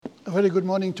A very good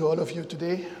morning to all of you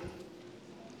today.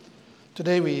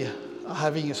 Today we are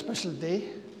having a special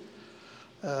day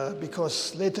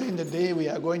because later in the day we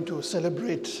are going to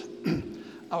celebrate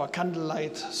our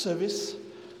candlelight service,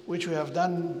 which we have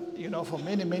done, for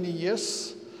many, many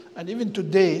years. And even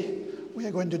today we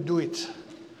are going to do it.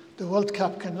 The World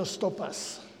Cup cannot stop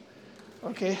us.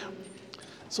 Okay?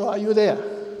 So are you there?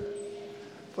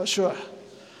 For sure.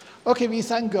 Okay, we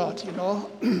thank God,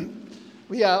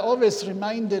 We are always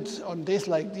reminded on days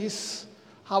like this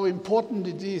how important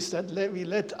it is that we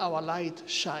let our light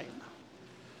shine.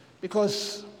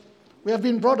 Because we have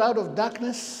been brought out of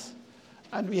darkness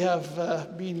and we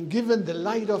have been given the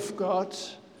light of God.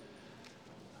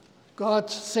 God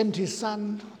sent his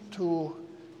Son to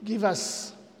give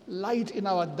us light in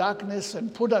our darkness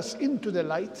and put us into the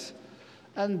light.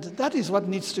 And that is what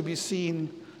needs to be seen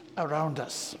around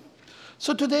us.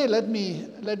 So today let me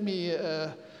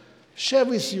share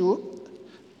with you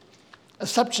a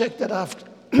subject that I've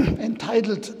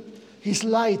entitled, His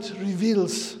Light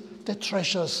Reveals the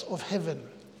Treasures of Heaven.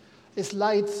 His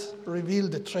light reveals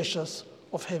the treasures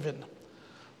of heaven.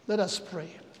 Let us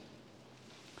pray.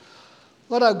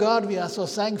 Lord our God, we are so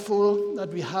thankful that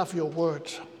we have your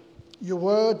word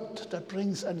that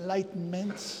brings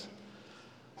enlightenment,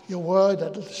 your word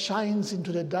that shines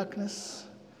into the darkness,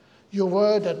 your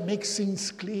word that makes things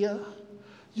clear,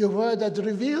 your word that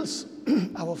reveals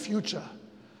our future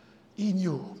in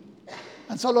you.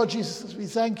 And so, Lord Jesus, we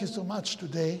thank you so much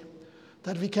today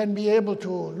that we can be able to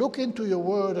look into your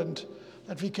word and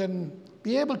that we can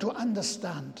be able to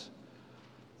understand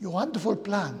your wonderful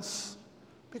plans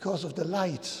because of the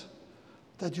light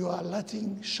that you are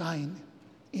letting shine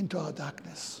into our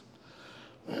darkness.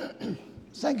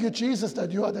 Thank you, Jesus,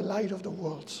 that you are the light of the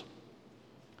world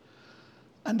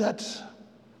and that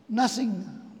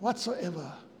nothing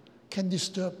whatsoever can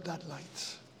disturb that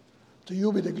light. To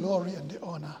you be the glory and the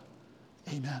honor.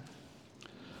 Amen.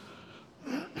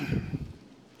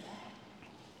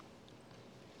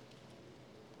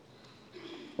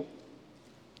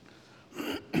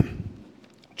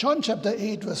 John chapter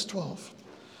 8, verse 12.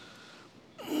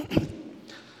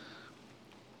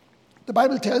 The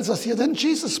Bible tells us here, then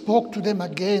Jesus spoke to them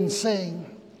again, saying,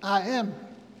 I am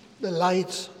the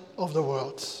light of the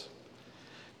world.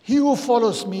 He who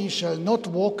follows me shall not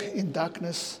walk in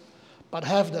darkness, but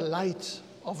have the light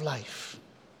of life.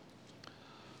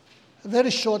 A very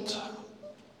short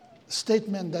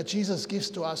statement that Jesus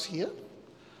gives to us here,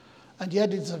 and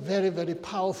yet it's a very, very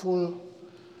powerful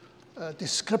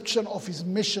description of his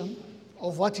mission,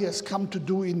 of what he has come to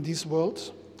do in this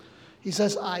world. He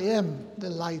says, I am the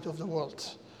light of the world.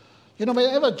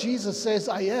 Whenever Jesus says,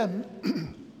 I am,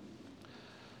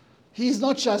 he's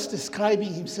not just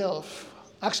describing himself.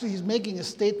 Actually, he's making a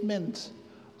statement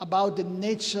about the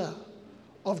nature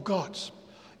of God.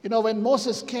 When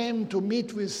Moses came to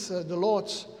meet with the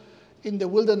Lord in the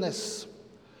wilderness,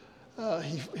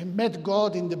 he met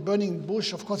God in the burning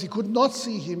bush. Of course, he could not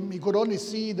see him. He could only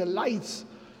see the lights,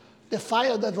 the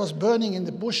fire that was burning in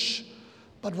the bush,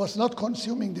 but was not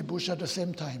consuming the bush at the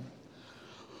same time.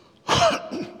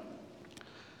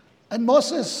 And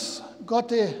Moses got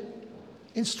the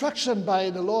instruction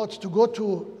by the Lord to go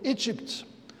to Egypt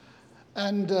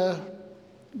and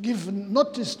give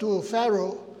notice to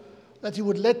Pharaoh that he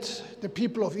would let the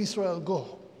people of Israel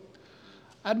go.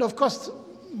 And of course,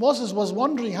 Moses was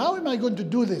wondering, how am I going to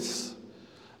do this?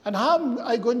 And how am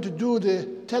I going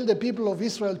to tell the people of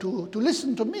Israel to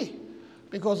listen to me?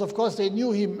 Because, of course, they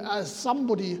knew him as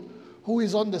somebody who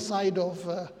is on the side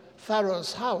of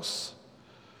Pharaoh's house.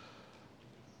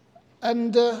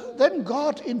 And then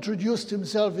God introduced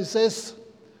himself. He says,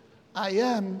 I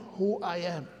am who I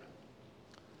am.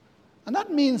 And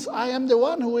that means I am the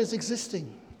one who is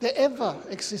existing, the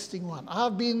ever-existing one. I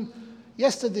have been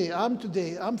yesterday, I'm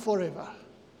today, I'm forever.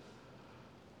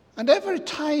 And every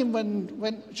time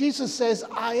when Jesus says,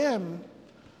 I am,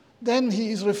 then he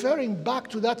is referring back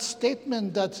to that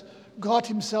statement that God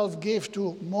himself gave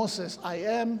to Moses, I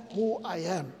am who I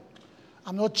am.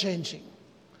 I'm not changing.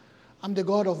 I'm the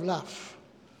God of love.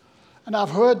 And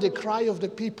I've heard the cry of the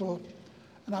people,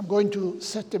 and I'm going to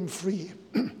set them free.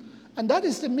 And that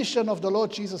is the mission of the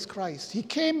Lord Jesus Christ. He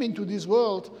came into this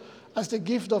world as the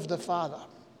gift of the Father.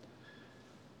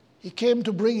 He came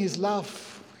to bring his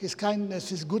love, his kindness,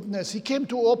 his goodness. He came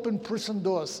to open prison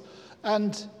doors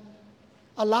and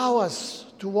allow us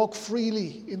to walk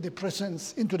freely into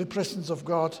the presence of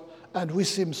God and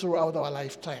with him throughout our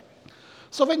lifetime.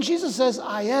 So when Jesus says,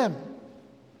 I am,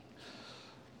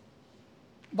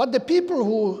 what the people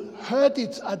who heard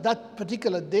it at that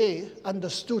particular day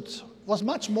understood was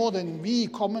much more than we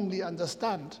commonly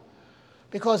understand.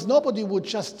 because nobody would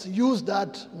just use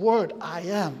that word, I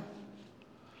am,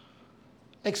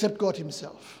 except God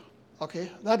himself. Okay?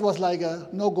 That was like a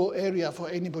no-go area for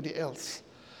anybody else.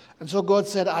 And so God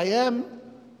said, I am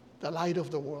the light of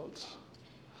the world.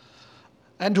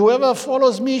 And whoever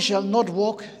follows me shall not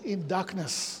walk in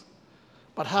darkness,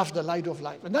 but have the light of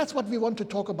life. And that's what we want to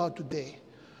talk about today.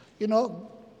 You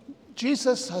know,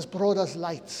 Jesus has brought us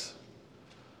light.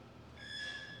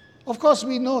 Of course,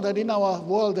 we know that in our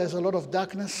world there's a lot of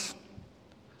darkness.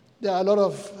 There are a lot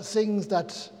of things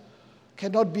that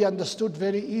cannot be understood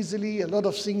very easily, a lot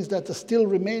of things that are still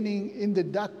remaining in the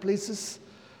dark places.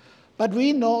 But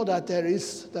we know that there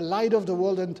is the light of the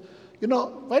world. And, you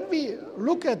know, when we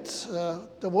look at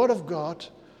the Word of God,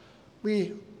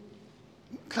 we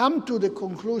come to the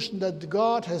conclusion that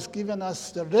God has given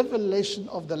us the revelation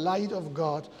of the light of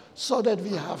God so that we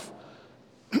have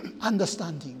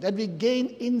understanding, that we gain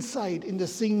insight in the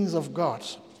things of God.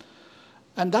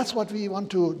 And that's what we want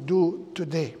to do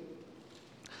today.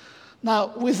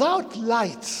 Now, without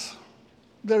light,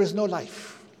 there is no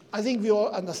life. I think we all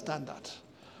understand that.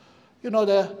 You know,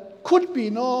 there could be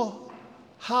no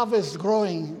harvest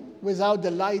growing without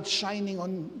the light shining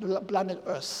on the planet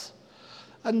Earth.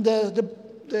 And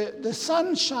the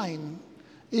sunshine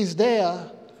is there,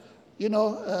 you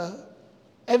know,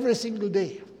 every single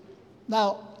day.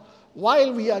 Now,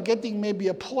 while we are getting maybe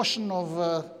a portion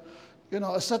of, you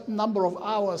know, a certain number of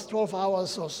hours, 12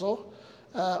 hours or so,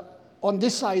 on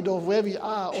this side of where we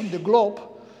are on the globe,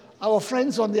 our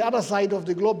friends on the other side of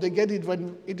the globe, they get it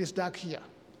when it is dark here.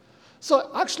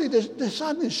 So actually the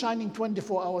sun is shining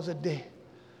 24 hours a day.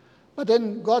 But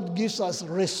then God gives us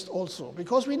rest also,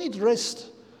 because we need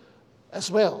rest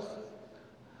as well.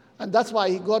 And that's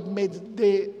why God made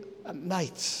day and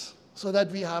night, so that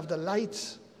we have the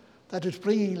light that is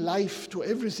bringing life to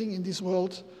everything in this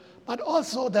world, but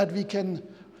also that we can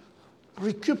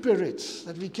recuperate,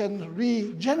 that we can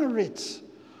regenerate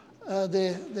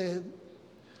the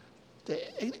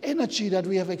energy that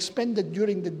we have expended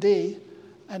during the day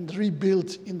and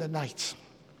rebuild in the night.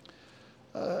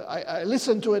 I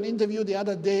listened to an interview the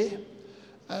other day,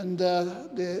 and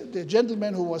the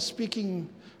gentleman who was speaking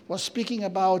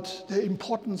about the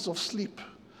importance of sleep.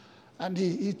 And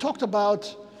he talked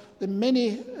about the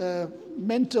many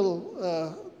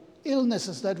mental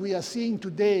illnesses that we are seeing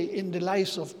today in the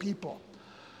lives of people.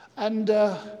 And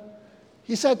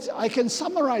he said, I can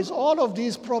summarize all of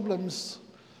these problems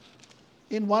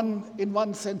in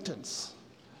one sentence.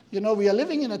 You know, we are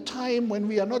living in a time when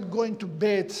we are not going to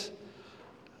bed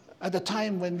at the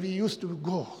time when we used to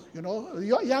go. You know,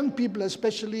 young people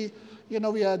especially, you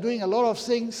know, we are doing a lot of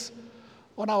things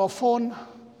on our phone,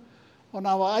 on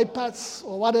our iPads,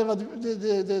 or whatever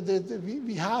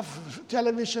we have,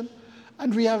 television,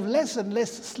 and we have less and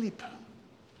less sleep.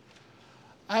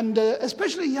 And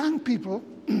especially young people,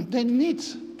 they need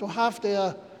to have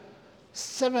their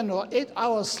 7 or 8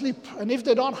 hours sleep. And if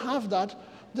they don't have that,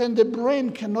 then the brain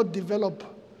cannot develop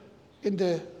in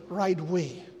the right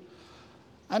way.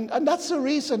 And that's the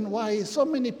reason why so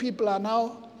many people are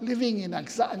now living in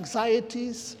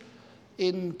anxieties,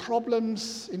 in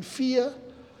problems, in fear,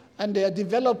 and they are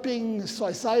developing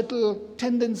suicidal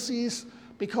tendencies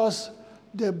because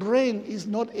their brain is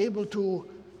not able to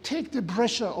take the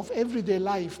pressure of everyday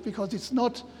life because it's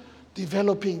not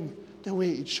developing the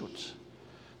way it should.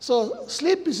 So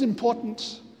sleep is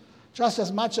important just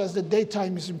as much as the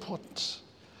daytime is important.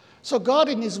 So God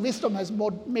in his wisdom has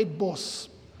made both.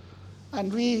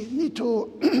 And we need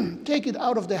to take it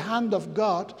out of the hand of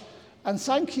God and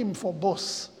thank him for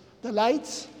both, the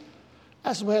lights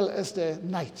as well as the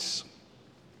nights.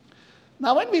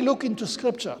 Now, when we look into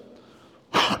Scripture,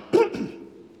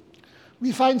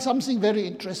 we find something very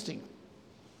interesting.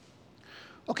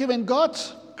 Okay, when God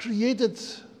created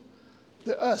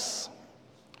the earth,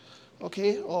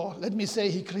 okay, or let me say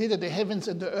he created the heavens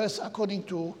and the earth according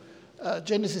to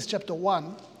Genesis chapter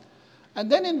 1. And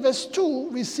then in verse 2,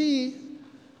 we see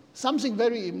something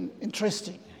very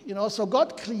interesting. You know, so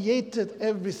God created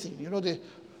everything, you know, the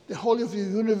whole of the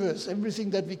universe, everything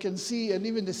that we can see, and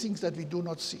even the things that we do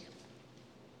not see.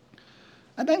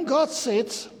 And then God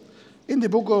said in the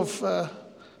book of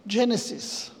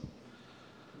Genesis,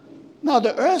 now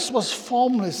the earth was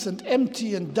formless and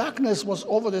empty, and darkness was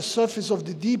over the surface of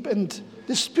the deep, and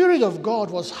the Spirit of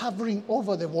God was hovering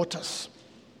over the waters.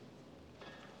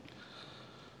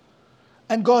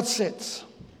 And God said,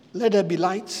 let there be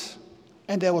light,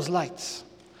 and there was light.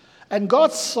 And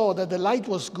God saw that the light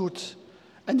was good,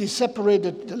 and he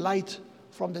separated the light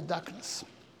from the darkness.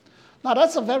 Now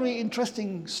that's a very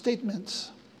interesting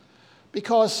statement,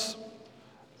 because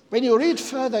when you read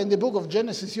further in the book of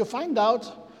Genesis, you find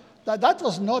out that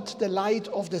was not the light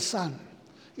of the sun.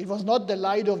 It was not the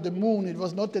light of the moon. It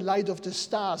was not the light of the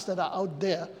stars that are out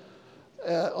there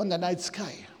on the night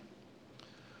sky.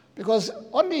 Because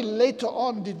only later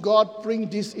on did God bring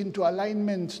this into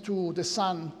alignment to the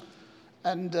sun,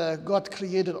 and God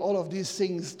created all of these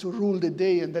things to rule the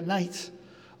day and the night.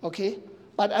 Okay?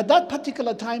 But at that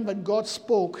particular time when God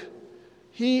spoke,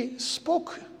 he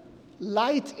spoke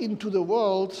light into the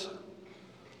world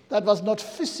that was not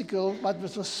physical, but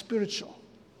it was spiritual.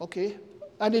 Okay?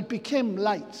 And it became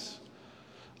light.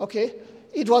 Okay?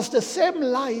 It was the same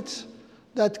light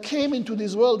that came into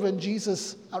this world when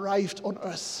Jesus arrived on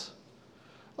earth.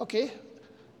 Okay?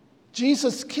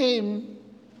 Jesus came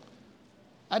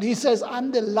and he says,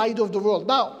 I'm the light of the world.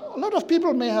 Now, a lot of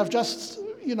people may have just,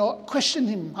 questioned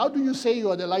him. How do you say you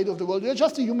are the light of the world? You're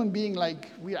just a human being like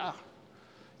we are.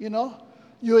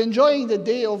 You're enjoying the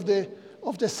day of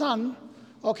the sun,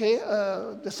 okay,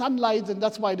 the sunlight, and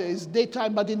that's why there is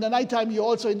daytime. But in the nighttime, you're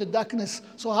also in the darkness.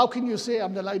 So how can you say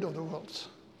I'm the light of the world?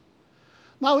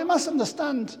 Now, we must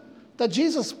understand that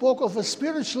Jesus spoke of a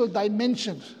spiritual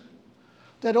dimension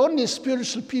that only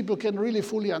spiritual people can really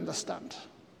fully understand.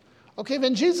 Okay,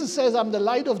 when Jesus says, I'm the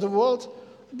light of the world,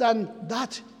 then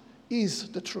that is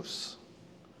the truth.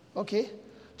 Okay?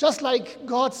 Just like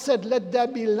God said, let there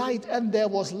be light, and there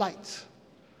was light.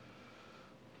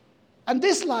 And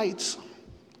this light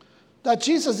that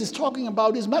Jesus is talking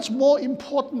about is much more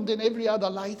important than every other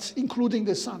light, including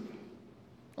the sun.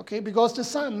 Okay, because the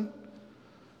sun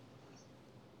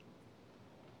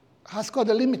has got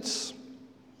a limit.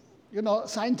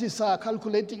 Scientists are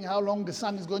calculating how long the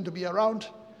sun is going to be around.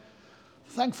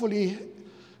 Thankfully,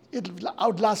 it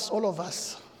outlasts all of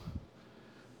us.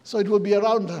 So it will be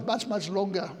around much, much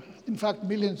longer. In fact,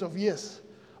 millions of years.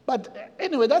 But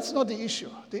anyway, that's not the issue.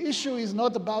 The issue is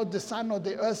not about the sun or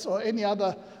the earth or any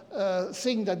other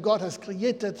thing that God has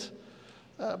created.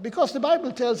 Because the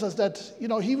Bible tells us that,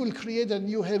 he will create a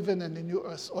new heaven and a new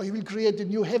earth. Or he will create the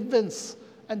new heavens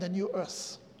and a new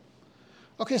earth.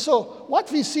 Okay, so what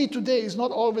we see today is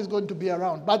not always going to be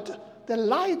around, but the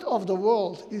light of the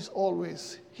world is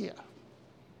always here.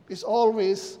 It's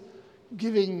always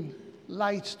giving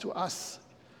light to us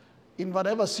in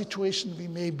whatever situation we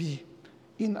may be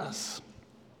in us.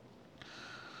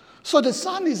 So the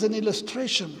sun is an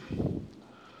illustration.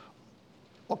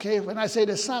 Okay, when I say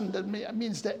the sun, that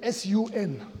means the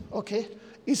S-U-N, okay?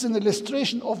 It's an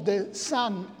illustration of the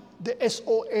sun, the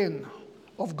S-O-N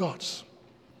of God.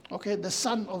 Okay, the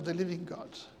Son of the living God.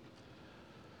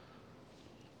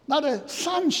 Now the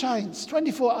sun shines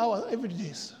 24 hours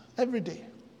every day.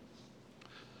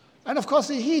 And of course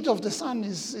the heat of the sun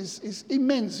is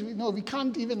immense. We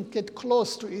can't even get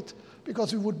close to it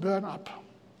because we would burn up.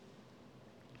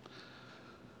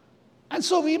 And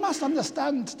so we must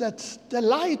understand that the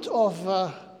light of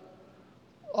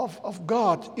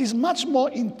God is much more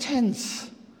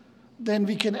intense than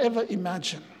we can ever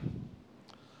imagine.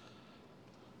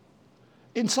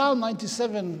 In Psalm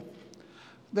 97,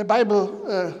 the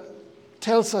Bible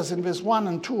tells us in verse 1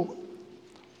 and 2,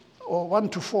 or 1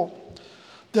 to 4,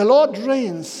 the Lord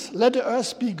reigns, let the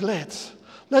earth be glad,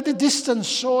 let the distant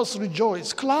shores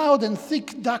rejoice. Cloud and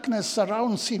thick darkness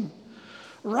surrounds him.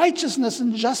 Righteousness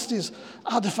and justice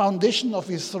are the foundation of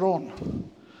his throne.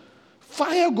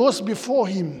 Fire goes before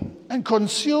him and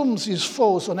consumes his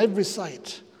foes on every side.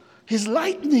 His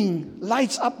lightning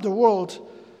lights up the world,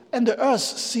 and the earth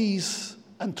sees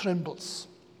and trembles.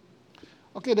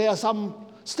 Okay, there are some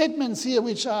statements here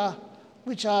which are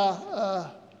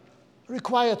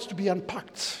required to be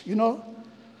unpacked.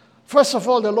 First of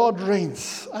all, the Lord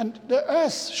reigns, and the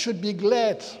earth should be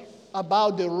glad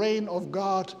about the reign of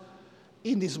God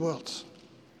in this world.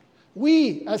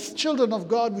 We, as children of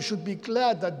God, we should be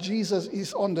glad that Jesus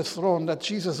is on the throne, that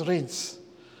Jesus reigns.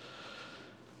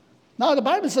 Now, the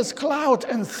Bible says, cloud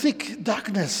and thick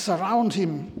darkness surround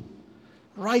him.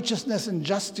 Righteousness and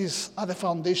justice are the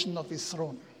foundation of his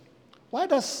throne. Why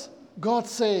does God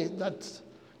say that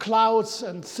clouds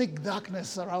and thick darkness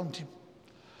surround him?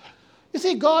 You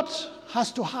see, God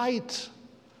has to hide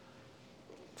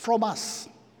from us.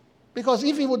 Because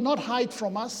if he would not hide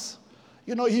from us,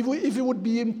 if he would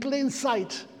be in plain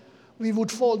sight, we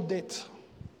would fall dead.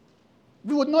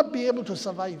 We would not be able to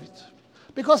survive it.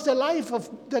 Because the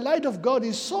light of God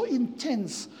is so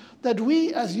intense that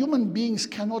we as human beings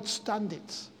cannot stand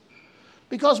it.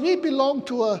 Because we belong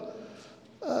to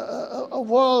a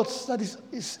world that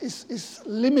is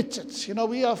limited.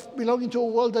 We are belonging to a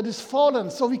world that is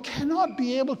fallen. So we cannot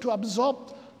be able to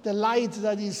absorb the light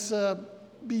that is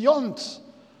beyond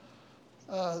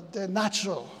the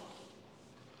natural.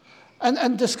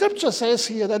 And the scripture says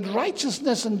here that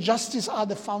righteousness and justice are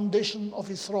the foundation of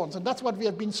his thrones. And that's what we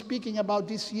have been speaking about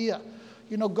this year.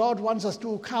 God wants us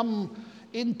to come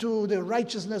into the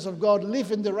righteousness of God,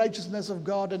 live in the righteousness of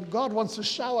God, and God wants to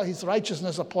shower his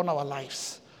righteousness upon our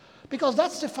lives. Because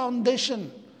that's the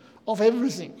foundation of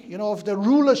everything, of the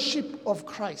rulership of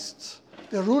Christ,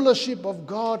 the rulership of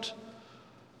God,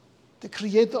 the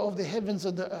creator of the heavens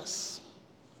and the earth.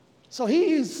 So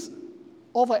he is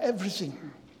over everything.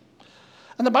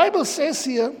 And the Bible says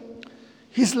here,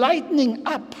 his lightning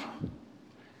lights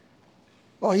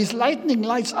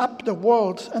up the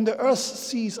world, and the earth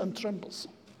sees and trembles.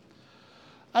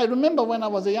 I remember when I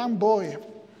was a young boy,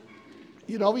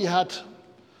 we had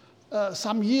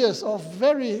some years of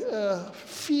very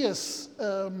fierce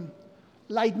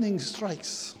lightning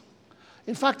strikes.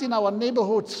 In fact, in our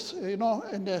neighborhoods, in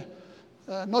the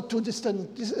not too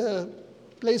distant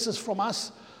places from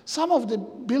us, some of the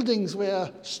buildings were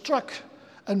struck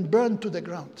and burned to the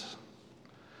ground.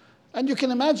 And you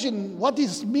can imagine what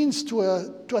this means to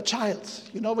a child.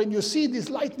 When you see this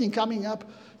lightning coming up,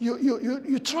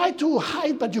 you try to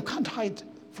hide, but you can't hide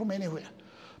from anywhere.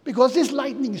 Because this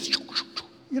lightning is,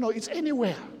 it's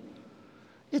anywhere.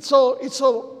 It's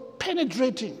so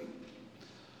penetrating.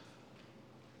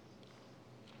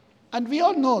 And we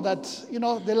all know that,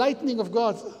 the lightning of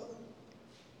God,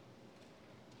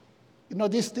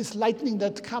 this lightning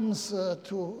that comes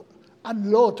to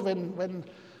unload when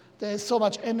there's so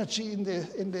much energy in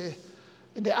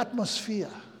the atmosphere.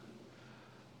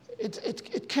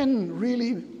 It can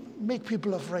really make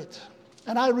people afraid.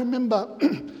 And I remember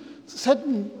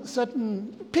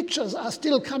certain pictures are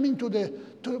still coming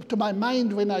to my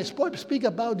mind when I speak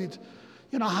about it.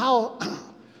 How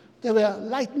there were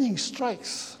lightning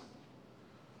strikes.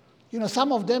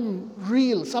 Some of them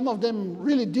real, some of them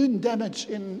really doing damage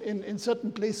in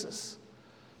certain places.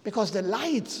 Because the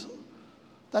light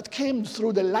that came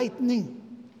through the lightning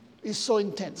is so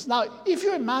intense. Now, if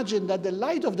you imagine that the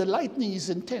light of the lightning is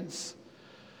intense,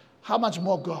 how much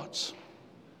more God's?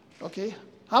 Okay?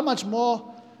 How much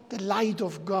more the light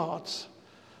of God?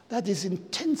 That is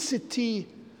intensity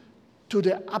to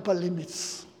the upper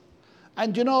limits.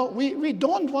 And we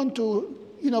don't want to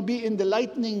be in the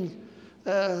lightning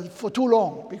for too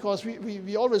long, because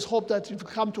we always hope that it will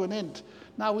come to an end.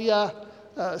 Now we are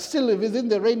still within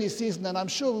the rainy season, and I'm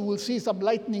sure we will see some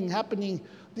lightning happening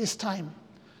this time.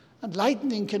 And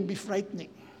lightning can be frightening,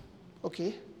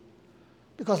 okay?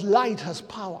 Because light has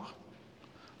power.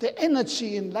 The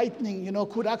energy in lightning,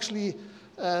 could actually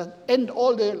end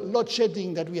all the load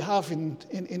shedding that we have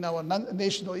in our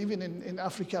nation, or even in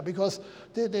Africa, because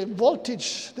the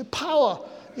voltage, the power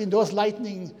in those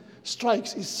lightning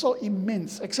strikes is so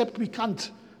immense, except we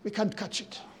can't catch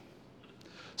it.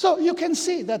 So you can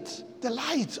see that the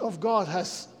light of God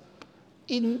has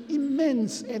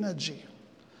immense energy.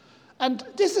 And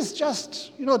this is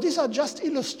just, these are just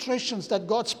illustrations that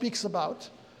God speaks about,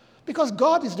 because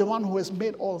God is the one who has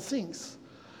made all things.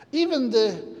 Even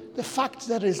the fact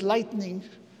that there is lightning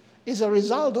is a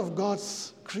result of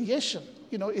God's creation,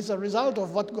 is a result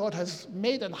of what God has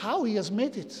made and how he has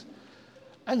made it.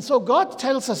 And so God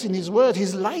tells us in his word,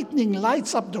 his lightning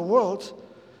lights up the world,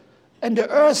 and the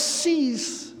earth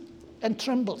sees and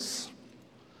trembles.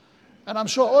 And I'm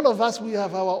sure all of us, we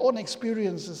have our own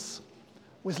experiences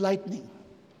with lightning.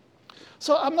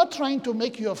 So I'm not trying to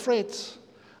make you afraid.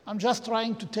 I'm just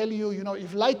trying to tell you,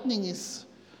 if lightning is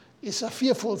a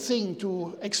fearful thing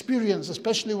to experience,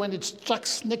 especially when it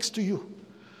strikes next to you,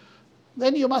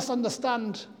 then you must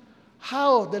understand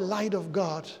how the light of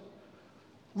God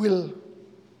will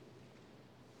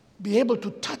be able to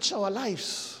touch our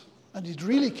lives, and it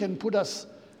really can put us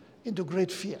into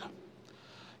great fear.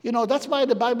 That's why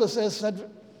the Bible says that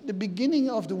the beginning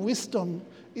of the wisdom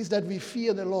is that we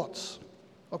fear the Lord,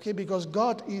 okay? Because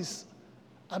God is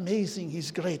amazing, he's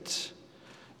great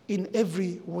in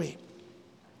every way.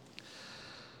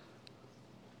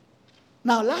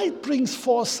 Now, light brings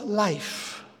forth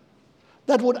life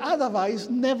that would otherwise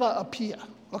never appear,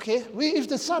 okay? If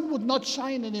the sun would not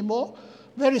shine anymore,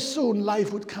 very soon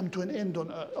life would come to an end on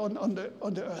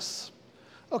the earth.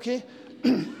 Okay?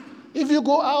 If you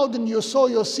go out and you sow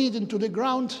your seed into the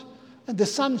ground and the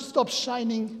sun stops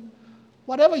shining,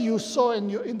 whatever you sow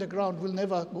in the ground will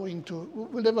never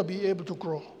be able to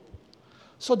grow.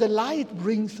 So the light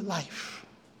brings life.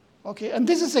 Okay? And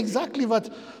this is exactly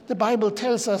what the Bible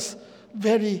tells us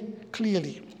very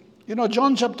clearly.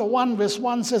 John chapter 1 verse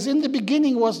 1 says, "In the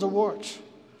beginning was the Word."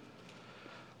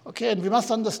 Okay, and we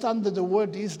must understand that the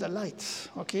Word is the light,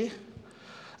 okay?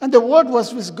 And the Word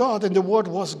was with God, and the Word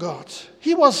was God.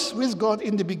 He was with God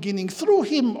in the beginning. Through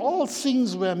him all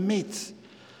things were made.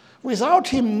 Without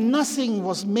him, nothing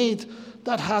was made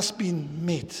that has been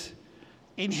made.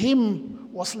 In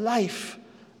him was life,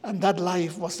 and that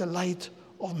life was the light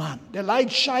of man. The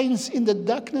light shines in the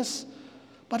darkness,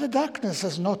 but the darkness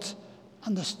has not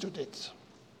understood it.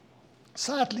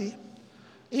 Sadly,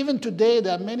 even today,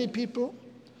 there are many people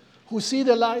who see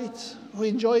the light, who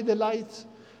enjoy the light,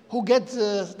 who get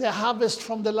their harvest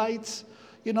from the light,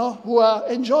 who are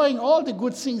enjoying all the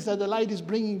good things that the light is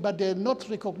bringing, but they're not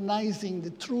recognizing the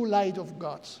true light of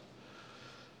God.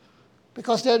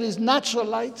 Because there is natural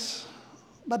light,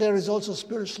 but there is also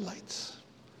spiritual light.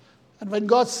 And when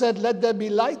God said, "Let there be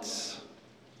light,"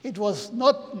 it was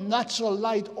not natural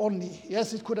light only.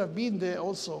 Yes, it could have been there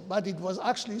also, but it was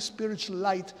actually spiritual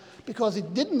light because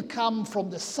it didn't come from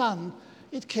the sun,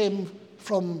 it came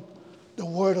from the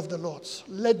word of the Lord.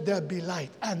 Let there be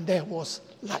light, and there was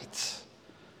light.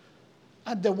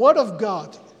 And the word of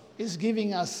God is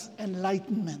giving us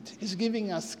enlightenment, is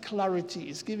giving us clarity,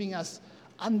 is giving us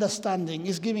understanding,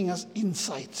 is giving us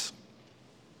insight.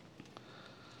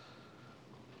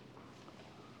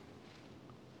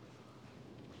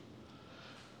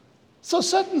 So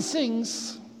certain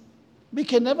things we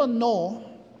can never know,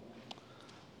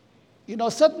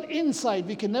 certain insight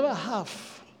we can never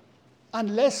have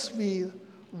unless we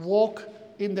walk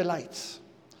in the light.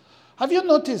 Have you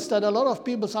noticed that a lot of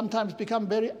people sometimes become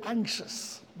very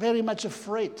anxious, very much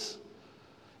afraid?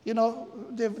 They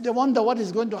wonder what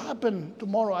is going to happen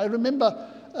tomorrow. I remember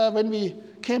when we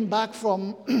came back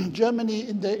from Germany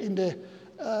in the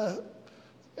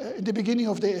beginning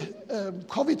of the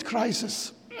COVID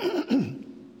crisis.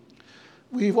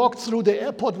 We walked through the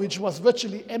airport, which was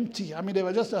virtually empty. I mean, there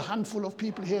were just a handful of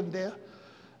people here and there.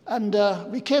 And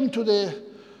we came to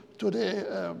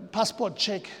the passport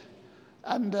check.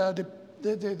 And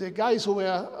the guys who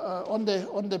were on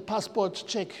the passport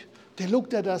check, they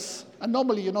looked at us. And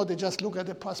normally, they just look at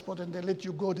the passport and they let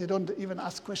you go. They don't even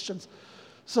ask questions.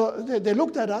 So they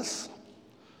looked at us.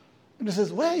 And they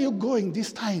says, "Where are you going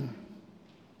this time?"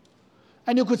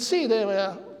 And you could see they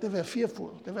were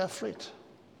fearful. They were afraid.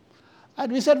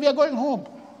 And we said, "We are going home."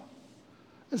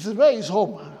 They said, "Where is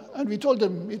home?" And we told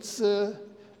them, "It's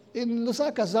in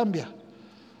Lusaka, Zambia."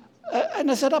 And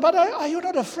I said, "But are you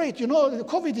not afraid?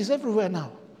 COVID is everywhere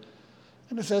now."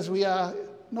 And he says, "We are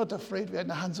not afraid. We are in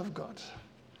the hands of God."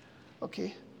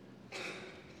 Okay?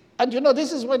 And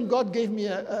this is when God gave me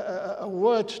a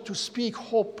word to speak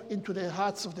hope into the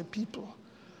hearts of the people,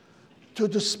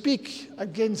 to speak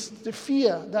against the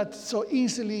fear that so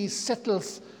easily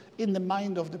settles in the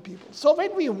mind of the people. So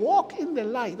when we walk in the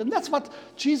light, and that's what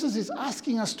Jesus is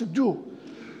asking us to do.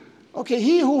 Okay,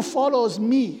 "He who follows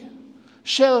me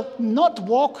shall not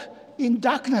walk in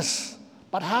darkness,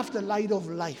 but have the light of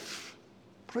life."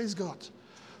 Praise God.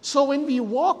 So when we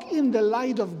walk in the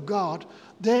light of God,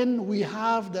 then we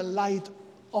have the light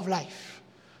of life.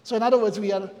 So in other words,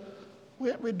 we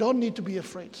don't need to be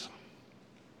afraid.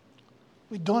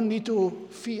 We don't need to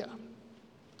fear.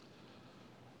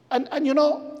 And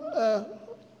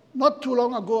not too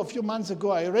long ago, a few months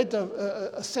ago, I read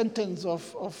a sentence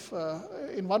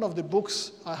in one of the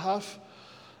books I have.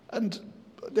 And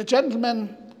the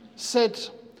gentleman said,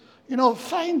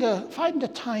 find a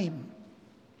time,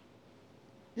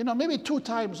 maybe 2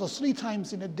 times or 3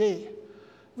 times in a day,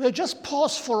 where just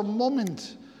pause for a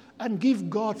moment and give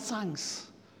God thanks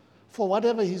for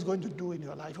whatever he's going to do in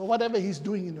your life or whatever he's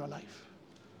doing in your life.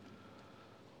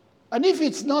 And if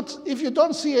you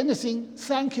don't see anything,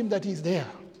 thank him that he's there.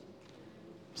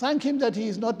 Thank him that he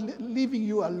is not leaving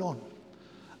you alone.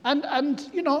 And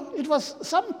it was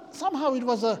somehow it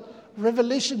was a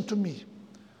revelation to me.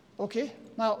 Okay?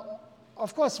 Now,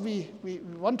 of course, we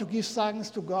want to give thanks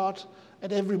to God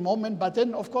at every moment, but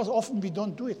then, of course, often we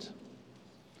don't do it.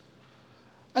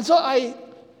 And so I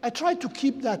try to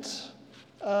keep that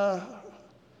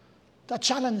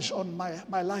challenge on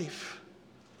my life.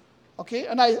 Okay?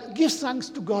 And I give thanks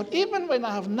to God even when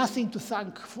I have nothing to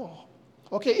thank for.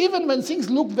 Okay? Even when things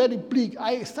look very bleak,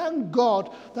 I thank God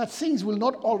that things will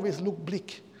not always look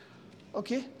bleak.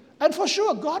 Okay? And for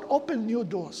sure, God opened new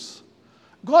doors.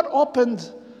 God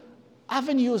opened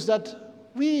avenues that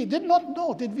we did not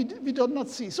know, that we did not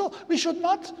see. So we should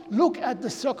not look at the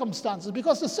circumstances,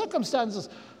 because the circumstances,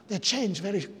 they change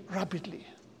very rapidly.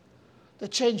 They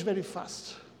change very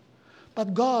fast.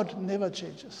 But God never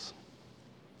changes.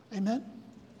 Amen?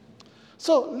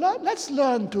 So let's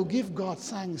learn to give God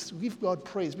thanks, to give God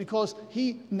praise, because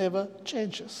he never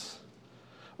changes.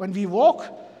 When we walk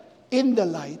in the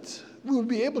light, we will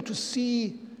be able to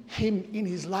see him in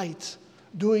his light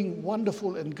doing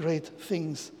wonderful and great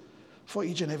things for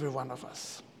each and every one of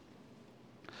us.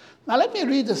 Now let me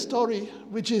read a story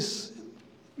which is,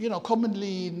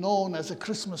 commonly known as a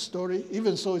Christmas story.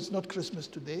 Even so, it's not Christmas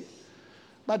today.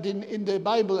 But in the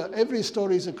Bible, every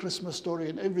story is a Christmas story,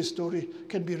 and every story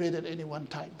can be read at any one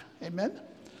time. Amen?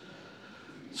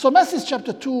 So Matthew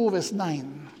chapter 2, verse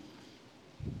 9.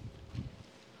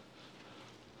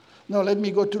 No, let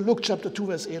me go to Luke chapter 2,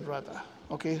 verse 8 rather.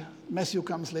 Okay, Matthew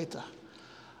comes later.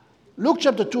 Luke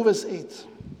chapter 2, verse 8.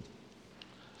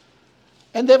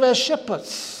 And there were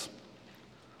shepherds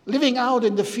living out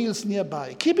in the fields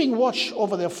nearby, keeping watch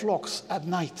over their flocks at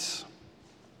night.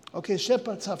 Okay,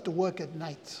 shepherds have to work at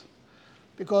night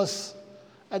because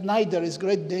at night there is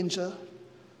great danger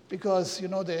because,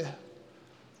 the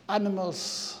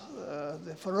animals,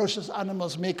 the ferocious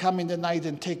animals may come in the night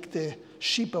and take the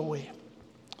sheep away.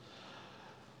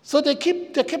 So they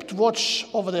kept watch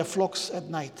over their flocks at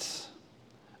night.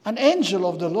 An angel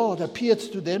of the Lord appeared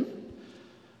to them,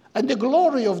 and the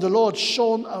glory of the Lord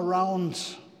shone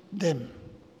around them.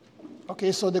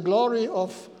 Okay, so the glory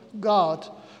of God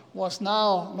was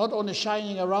now not only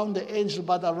shining around the angel,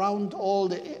 but around all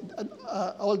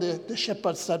the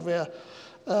shepherds that were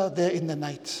there in the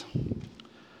night.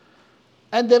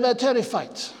 And they were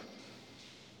terrified.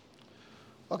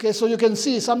 Okay, so you can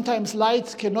see sometimes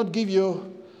light cannot give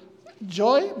you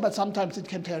joy, but sometimes it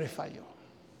can terrify you.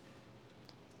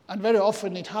 And very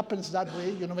often it happens that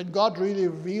way. When God really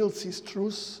reveals his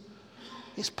truth,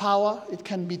 his power, it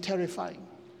can be terrifying.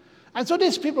 And so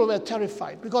these people were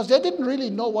terrified because they didn't really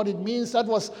know what it means. That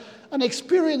was an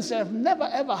experience they have never,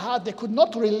 ever had. They could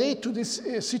not relate to this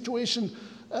situation,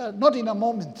 not in a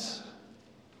moment.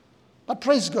 But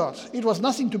praise God, it was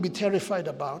nothing to be terrified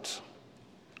about.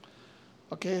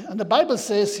 Okay, and the Bible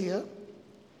says here,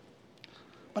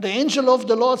 but the angel of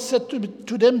the Lord said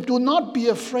to them, "Do not be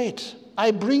afraid.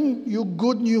 I bring you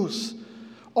good news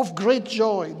of great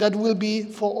joy that will be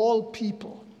for all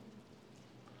people."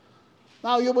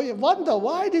 Now you may wonder,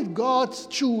 why did God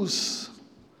choose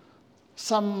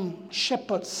some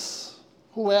shepherds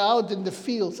who were out in the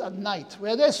fields at night?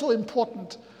 Were they so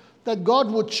important that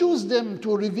God would choose them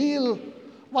to reveal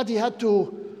what he had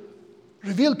to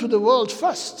reveal to the world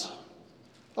first?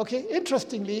 Okay,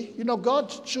 interestingly, God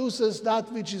chooses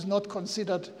that which is not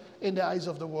considered in the eyes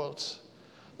of the world.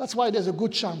 That's why there's a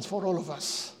good chance for all of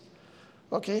us.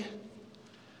 Okay?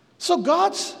 So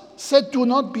God said, "Do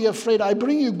not be afraid. I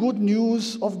bring you good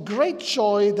news of great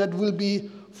joy that will be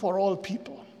for all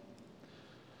people."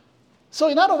 So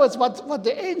in other words, what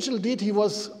the angel did, he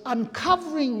was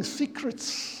uncovering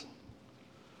secrets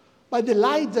by the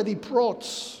light that he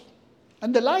brought.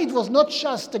 And the light was not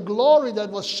just the glory that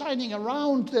was shining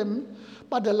around them,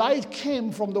 but the light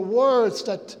came from the words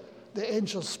that the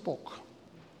angel spoke.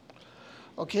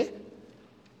 Okay?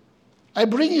 I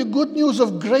bring you good news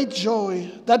of great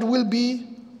joy that will be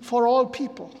for all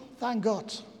people. Thank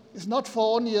God. It's not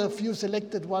for only a few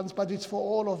selected ones, but it's for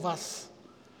all of us.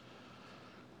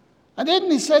 And then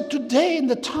he said, "Today in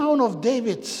the town of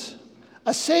David,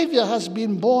 a Savior has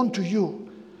been born to you.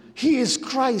 He is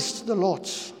Christ the Lord.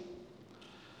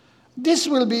 This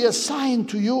will be a sign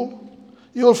to you.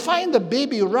 You will find a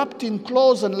baby wrapped in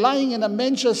clothes and lying in a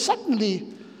manger."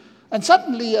 Suddenly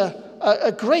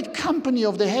a great company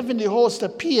of the heavenly host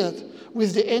appeared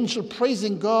with the angel,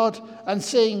 praising God and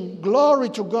saying, "Glory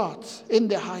to God in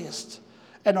the highest,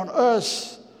 and on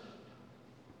earth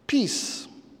peace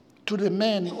to the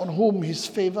men on whom his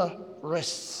favor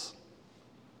rests."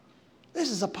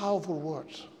 This is a powerful word.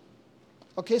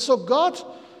 Okay, so God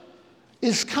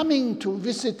is coming to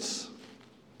visit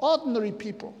ordinary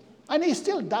people, and he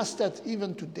still does that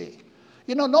even today.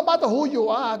 No matter who you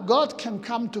are, God can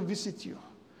come to visit you.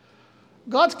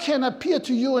 God can appear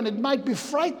to you, and it might be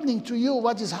frightening to you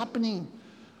what is happening.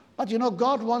 But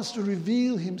God wants to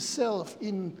reveal himself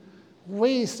in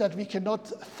ways that we cannot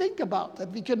think about,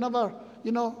 that we can never,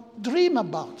 dream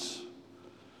about.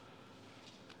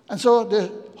 And so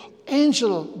the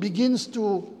angel begins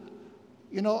to,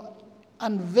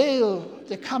 unveil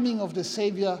the coming of the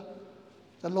Savior,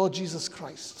 the Lord Jesus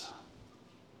Christ.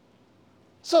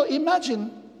 So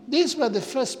imagine, these were the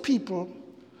first people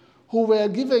who were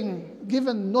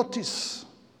given notice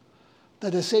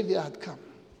that the Savior had come.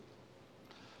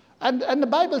 And the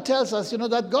Bible tells us,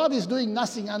 that God is doing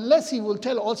nothing unless he will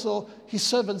tell also his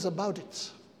servants about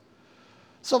it.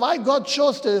 So why God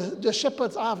chose the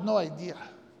shepherds, I have no idea.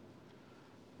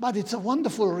 But it's a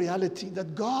wonderful reality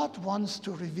that God wants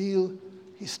to reveal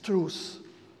his truth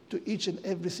to each and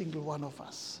every single one of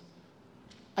us.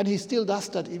 And he still does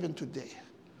that even today.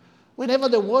 Whenever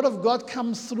the word of God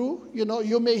comes through,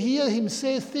 you may hear him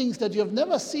say things that you have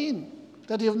never seen,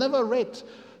 that you have never read,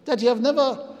 that you have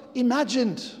never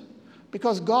imagined,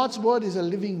 because God's word is a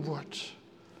living word.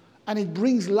 And it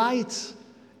brings light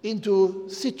into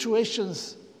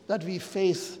situations that we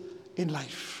face in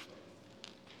life.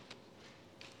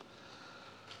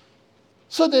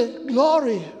 So the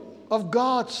glory of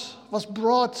God was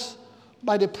brought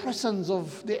by the presence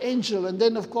of the angel, and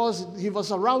then of course he was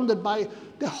surrounded by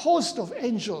the host of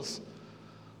angels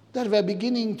that were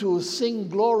beginning to sing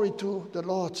glory to the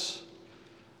Lord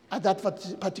at that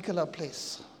particular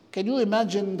place. Can you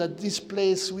imagine that this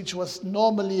place, which was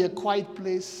normally a quiet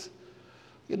place,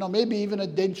 maybe even a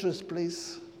dangerous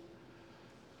place,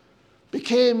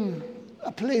 became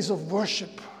a place of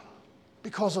worship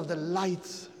because of the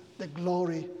light, the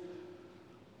glory,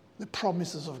 the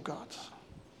promises of God.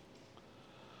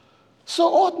 So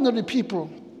ordinary people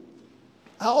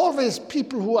are always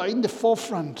people who are in the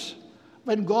forefront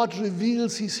when God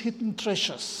reveals his hidden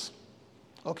treasures.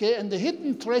 Okay, and the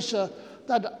hidden treasure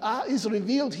that is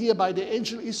revealed here by the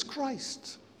angel is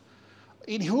Christ,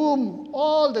 in whom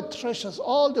all the treasures,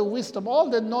 all the wisdom, all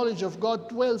the knowledge of God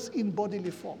dwells in bodily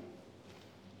form.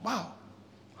 Wow.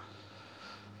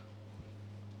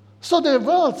 So the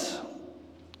world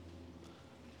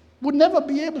would never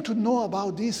be able to know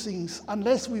about these things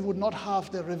unless we would not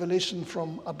have the revelation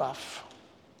from above.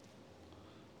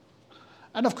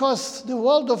 And of course, the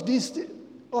world of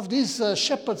these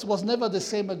shepherds was never the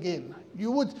same again.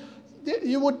 You would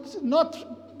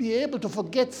not be able to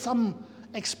forget some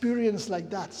experience like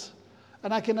that.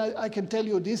 And I can tell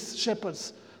you, these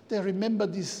shepherds, they remember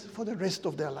this for the rest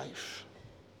of their life.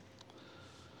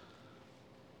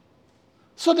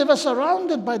 So they were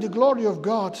surrounded by the glory of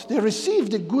God. They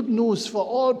received the good news for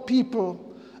all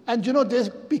people. And they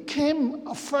became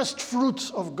a first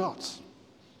fruit of God.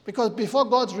 Because before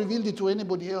God revealed it to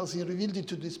anybody else, he revealed it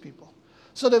to these people.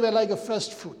 So they were like a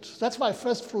first fruit. That's why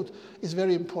first fruit is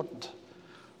very important.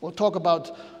 We'll talk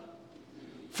about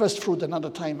first fruit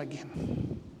another time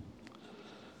again.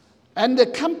 And the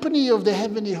company of the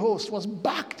heavenly host was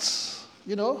backed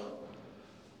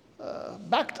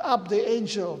up the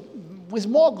angel with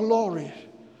more glory.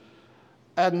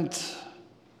 And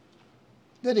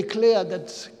they declare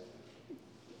that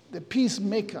the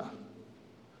peacemaker,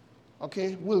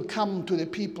 will come to the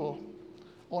people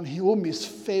on whom his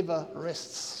favor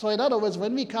rests. So in other words,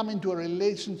 when we come into a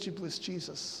relationship with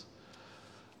Jesus,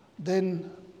 then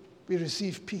we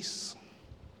receive peace.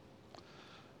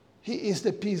 He is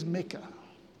the peacemaker.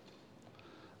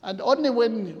 And only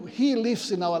when he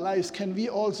lives in our lives can we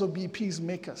also be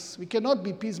peacemakers. We cannot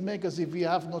be peacemakers if we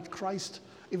have not Christ,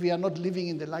 if we are not living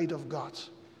in the light of God.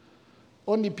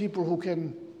 Only people who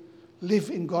can live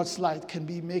in God's light can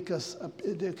be makers,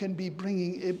 they can be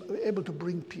able to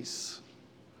bring peace.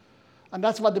 And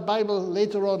that's what the Bible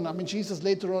later on, Jesus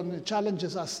later on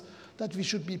challenges us, that we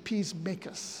should be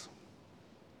peacemakers.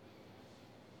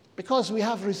 Because we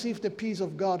have received the peace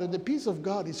of God, and the peace of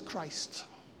God is Christ.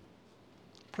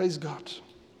 Praise God.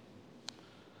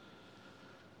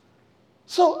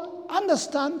 So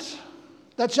understand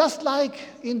that just like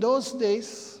in those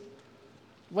days,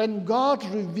 when God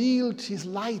revealed his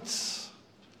lights,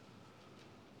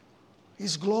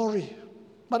 his glory,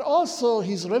 but also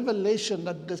his revelation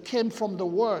that came from the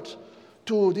word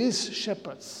to these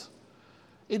shepherds,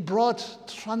 it brought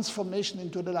transformation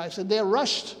into their lives. And they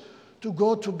rushed to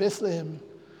go to Bethlehem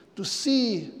to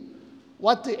see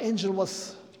what the angel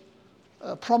was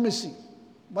promising,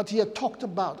 what he had talked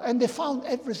about. And they found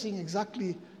everything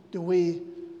exactly the way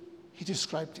he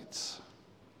described it.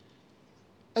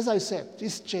 As I said,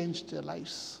 this changed their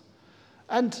lives.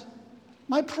 And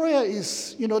my prayer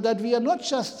is, that we are not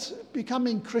just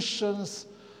becoming Christians,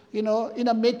 in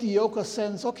a mediocre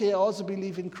sense. Okay, I also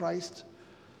believe in Christ.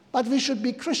 But we should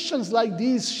be Christians like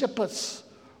these shepherds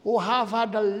who have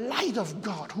had the light of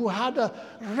God, who had a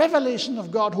revelation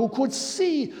of God, who could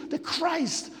see the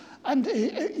Christ and,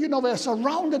 were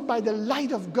surrounded by the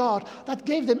light of God that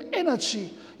gave them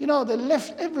energy. They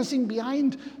left everything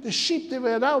behind. The sheep, they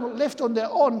were now left on their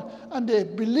own, and they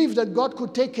believed that God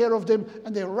could take care of them,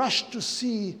 and they rushed to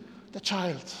see the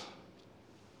child,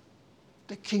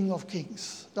 the King of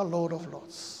Kings, the Lord of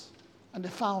Lords. And they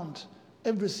found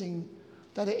everything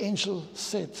that the angel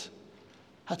said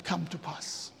had come to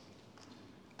pass,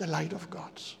 the light of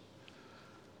God.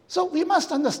 So we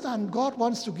must understand God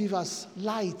wants to give us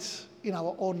light in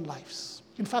our own lives.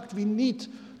 In fact, we need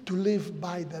to live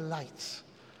by the light.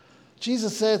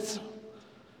 Jesus said,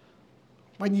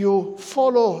 when you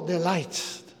follow the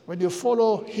light, when you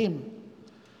follow him,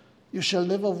 you shall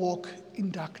never walk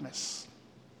in darkness.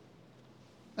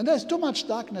 And there's too much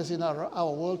darkness in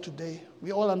our world today.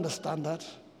 We all understand that.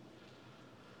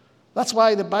 That's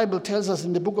why the Bible tells us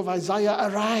in the book of Isaiah,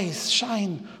 arise,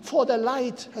 shine, for the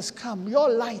light has come. Your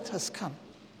light has come.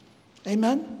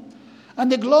 Amen?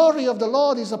 And the glory of the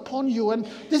Lord is upon you. And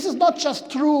this is not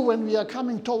just true when we are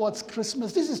coming towards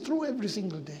Christmas. This is true every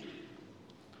single day.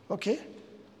 Okay?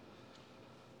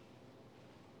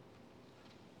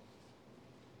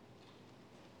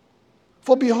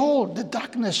 For behold, the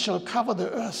darkness shall cover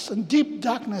the earth, and deep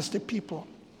darkness the people.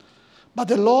 But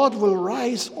the Lord will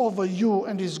rise over you,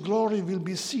 and his glory will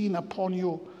be seen upon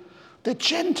you. The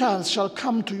Gentiles shall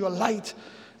come to your light,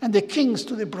 and the kings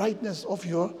to the brightness of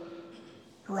your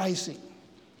rising.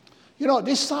 You know,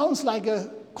 this sounds like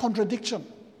a contradiction.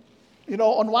 You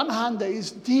know, on one hand, there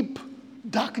is deep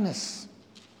darkness,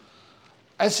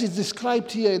 as is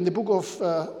described here in the book of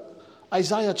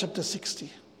Isaiah chapter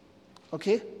 60.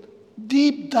 Okay?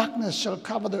 Deep darkness shall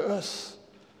cover the earth,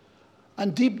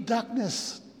 and deep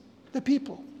darkness the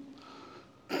people.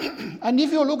 And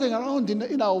if you're looking around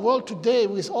in our world today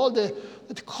with all the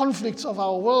conflicts of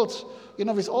our world, you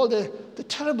know, with all the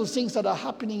terrible things that are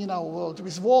happening in our world,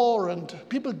 with war and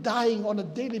people dying on a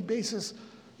daily basis,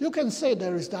 you can say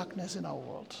there is darkness in our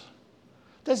world.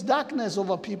 There's darkness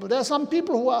over people. There are some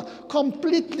people who are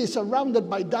completely surrounded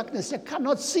by darkness. They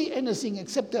cannot see anything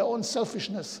except their own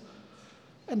selfishness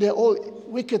and their own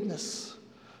wickedness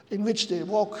in which they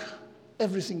walk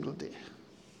every single day.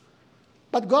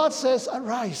 But God says,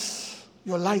 arise,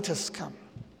 your light has come.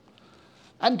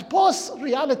 And both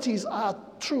realities are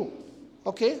true,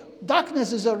 okay?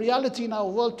 Darkness is a reality in our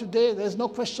world today. There's no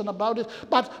question about it.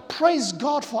 But praise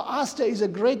God, for us there is a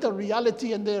greater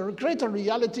reality, and the greater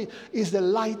reality is the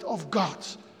light of God.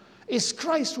 It's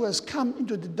Christ who has come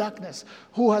into the darkness,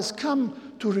 who has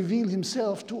come to reveal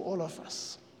himself to all of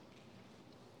us.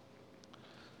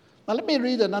 Now let me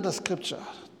read another scripture,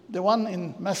 the one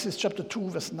in Matthew chapter 2,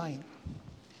 verse 9.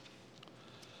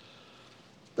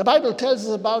 The Bible tells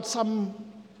us about some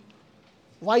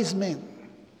wise men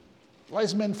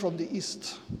from the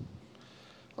east.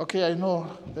 Okay, I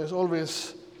know there's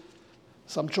always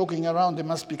some joking around. They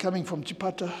must be coming from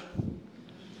Chipata.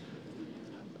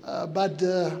 But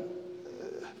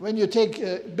when you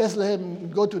take Bethlehem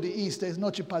and go to the east, there's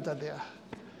no Chipata there.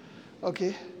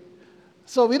 Okay?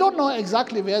 So we don't know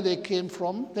exactly where they came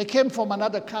from. They came from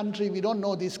another country. We don't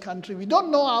know this country. We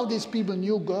don't know how these people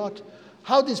knew God,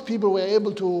 how these people were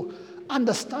able to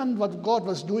understand what God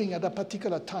was doing at a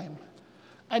particular time.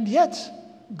 And yet,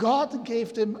 God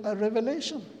gave them a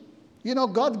revelation. You know,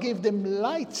 God gave them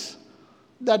light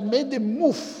that made them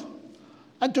move.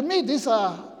 And to me, these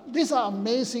are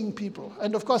amazing people.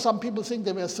 And of course, some people think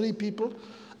there were 3 people.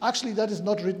 Actually, that is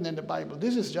not written in the Bible.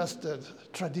 This is just a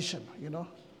tradition, you know.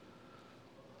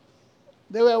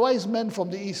 There were wise men from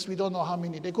the east. We don't know how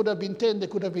many. They could have been 10, they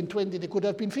could have been 20, they could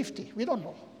have been 50. We don't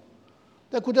know.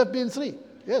 There could have been 3,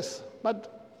 yes.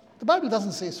 But the Bible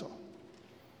doesn't say so.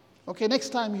 Okay,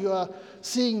 next time you are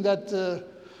seeing that,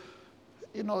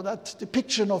 that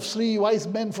depiction of 3 wise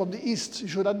men from the east, you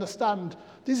should understand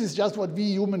this is just what we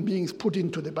human beings put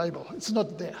into the Bible. It's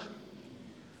not there.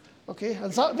 Okay,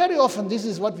 and so very often this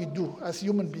is what we do as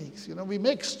human beings. You know, we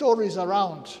make stories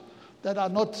around that are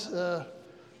not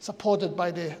supported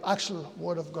by the actual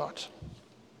Word of God.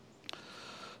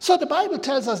 So the Bible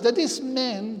tells us that these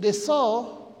men, they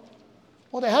saw,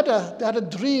 or they had a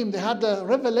dream, they had a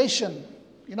revelation.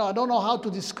 You know, I don't know how to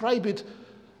describe it,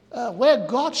 where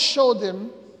God showed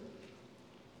them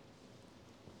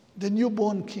the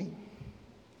newborn king.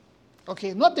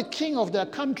 Okay, not the king of their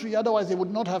country, otherwise they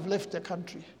would not have left their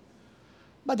country.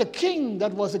 But the king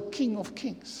that was a king of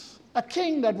kings. A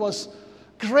king that was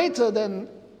greater than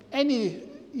any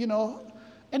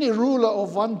ruler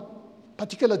of one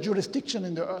particular jurisdiction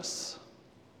in the earth.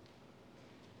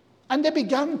 And they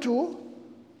began to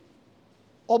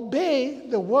obey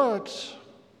the words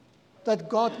that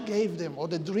God gave them, or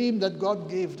the dream that God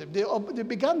gave them. They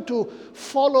began to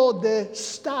follow the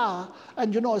star,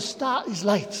 and you know, a star is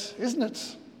light, isn't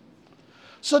it?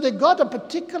 So they got a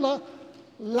particular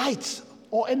light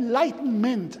or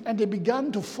enlightenment, and they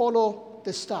began to follow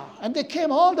the star. And they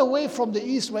came all the way from the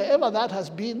east, wherever that has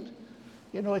been.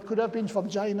 You know, it could have been from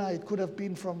China, it could have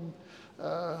been from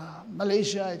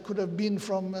Malaysia, it could have been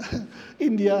from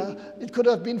India, it could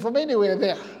have been from anywhere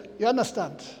there. You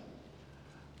understand?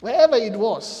 Wherever it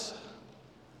was,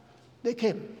 they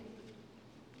came.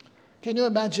 Can you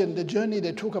imagine the journey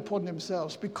they took upon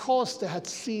themselves because they had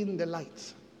seen the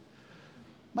light?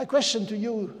 My question to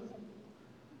you,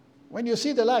 when you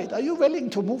see the light, are you willing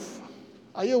to move?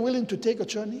 Are you willing to take a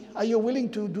journey? Are you willing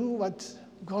to do what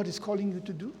God is calling you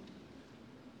to do?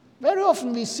 Very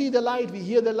often we see the light, we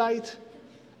hear the light,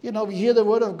 we hear the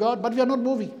word of God, but we are not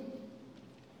moving.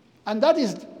 And that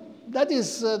is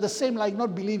the same like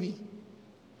not believing.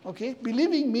 Okay?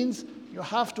 Believing means you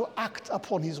have to act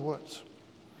upon his words.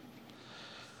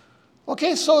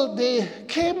 Okay, so they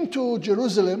came to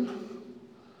Jerusalem.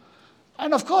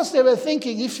 And of course, they were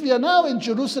thinking, if we are now in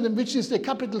Jerusalem, which is the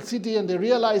capital city, and they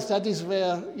realized that is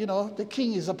where, the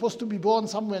king is supposed to be born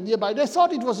somewhere nearby, they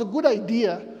thought it was a good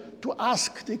idea to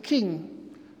ask the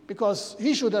king, because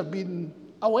he should have been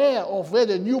aware of where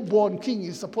the newborn king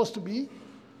is supposed to be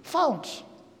found.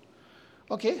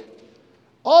 Okay?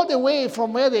 All the way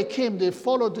from where they came, they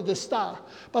followed the star.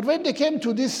 But when they came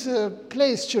to this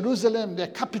place, Jerusalem, the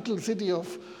capital city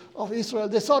of Israel,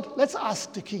 they thought, let's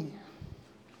ask the king.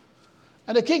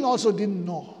 And the king also didn't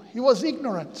know. He was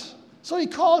ignorant. So he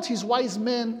called his wise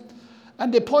men,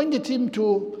 and they pointed him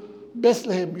to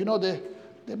Bethlehem.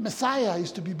 The Messiah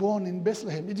is to be born in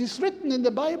Bethlehem. It is written in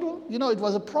the Bible. It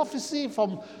was a prophecy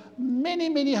from many,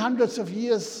 many hundreds of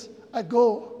years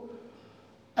ago.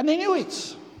 And they knew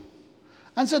it.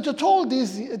 And so they told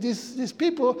these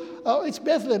people, it's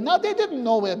Bethlehem. Now, they didn't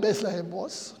know where Bethlehem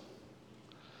was.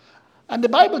 And the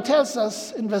Bible tells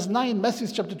us in verse 9, Matthew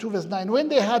chapter 2, verse 9, when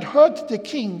they had heard the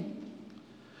king,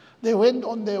 they went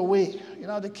on their way.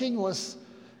 The king was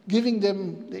giving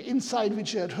them the insight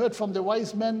which he had heard from the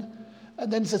wise men.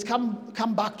 And then he says,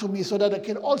 come back to me so that I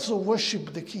can also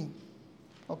worship the king.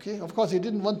 Okay? Of course, he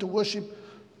didn't want to worship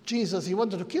Jesus. He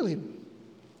wanted to kill him.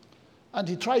 And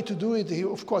he tried to do it.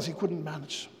 Of course, he couldn't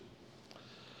manage.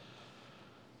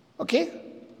 Okay?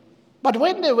 But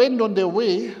when they went on their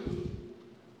way,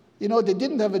 they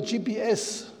didn't have a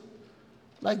GPS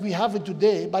like we have it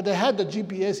today, but they had the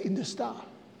GPS in the star.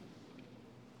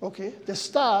 Okay? The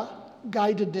star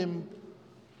guided them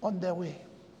on their way.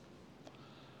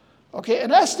 Okay?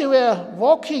 And as they were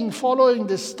walking, following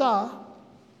the star,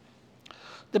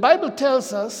 the Bible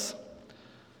tells us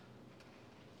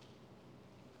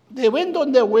they went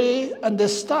on their way, and the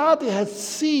star they had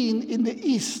seen in the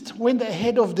east went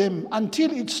ahead of them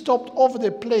until it stopped over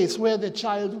the place where the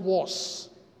child was.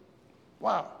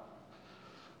 Wow.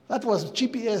 That was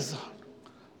GPS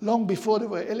long before there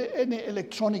were any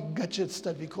electronic gadgets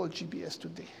that we call GPS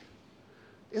today.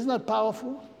 Isn't that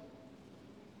powerful?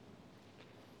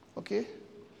 Okay?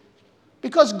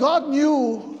 Because God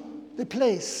knew the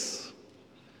place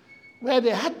where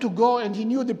they had to go, and he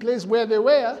knew the place where they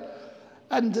were.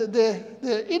 And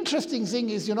the interesting thing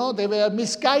is, they were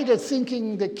misguided,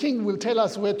 thinking the king will tell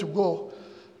us where to go.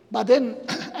 But then,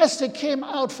 as they came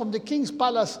out from the king's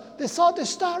palace, they saw the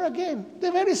star again, the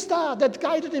very star that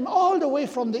guided them all the way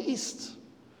from the east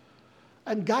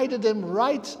and guided them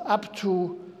right up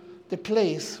to the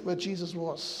place where Jesus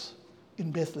was,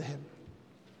 in Bethlehem.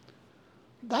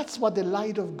 That's what the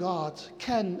light of God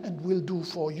can and will do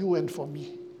for you and for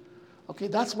me. Okay,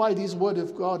 that's why this word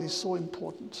of God is so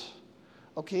important.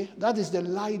 Okay, that is the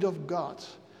light of God.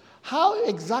 How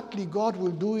exactly God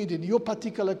will do it in your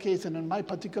particular case and in my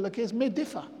particular case may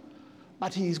differ,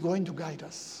 but he is going to guide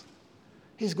us.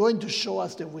 He's going to show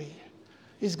us the way.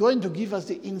 He's going to give us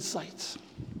the insights.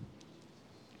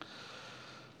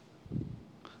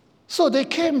 So they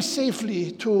came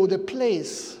safely to the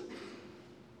place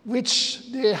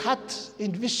which they had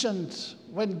envisioned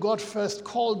when God first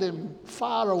called them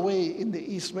far away in the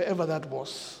east, wherever that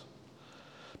was,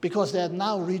 because they had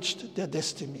now reached their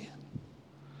destiny.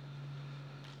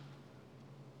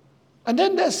 And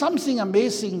then there's something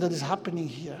amazing that is happening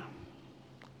here.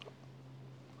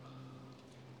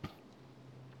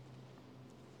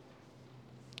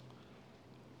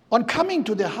 On coming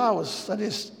to the house, that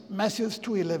is Matthew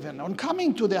 2:11, on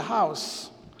coming to the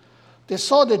house, they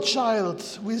saw the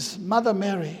child with Mother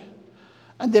Mary,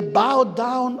 and they bowed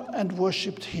down and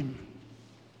worshipped him.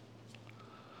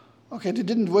 Okay, they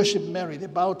didn't worship Mary, they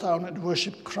bowed down and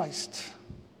worshipped Christ.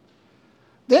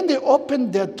 Then they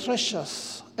opened their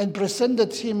treasures and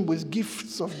presented him with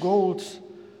gifts of gold,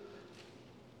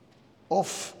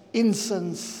 of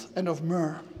incense, and of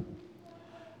myrrh.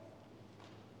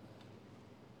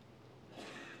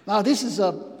 Now, this is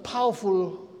a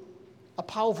powerful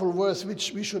verse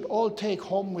which we should all take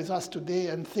home with us today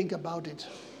and think about it,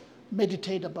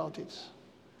 meditate about it.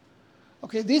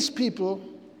 Okay, these people,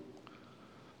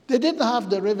 they didn't have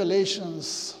the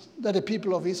revelations that the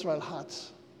people of Israel had.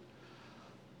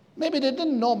 Maybe they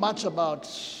didn't know much about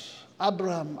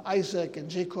Abraham, Isaac, and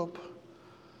Jacob.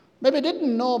 Maybe they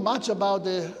didn't know much about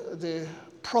the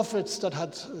prophets that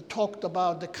had talked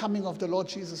about the coming of the Lord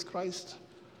Jesus Christ.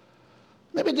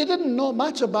 Maybe they didn't know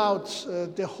much about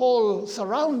the whole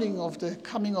surrounding of the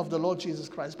coming of the Lord Jesus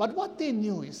Christ. But what they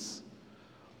knew is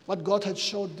what God had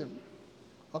showed them.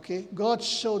 Okay? God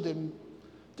showed them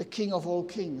the King of all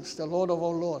kings, the Lord of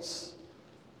all lords,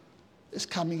 is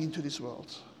coming into this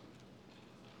world.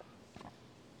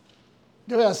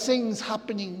 There were things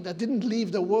happening that didn't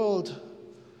leave the world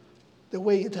the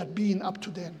way it had been up to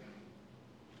then.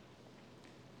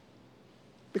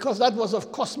 because that was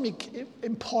of cosmic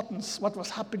importance, what was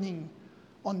happening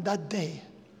on that day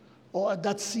or at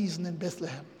that season in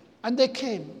Bethlehem. And they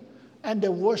came and they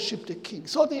worshipped the king.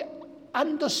 So they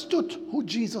understood who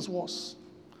Jesus was.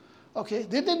 Okay?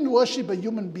 They didn't worship a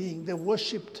human being. They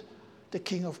worshipped the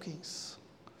King of Kings,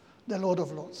 the Lord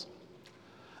of Lords.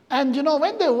 And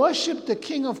when they worshipped the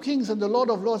King of Kings and the Lord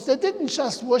of Lords, they didn't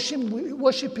just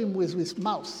worship him with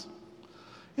mouths.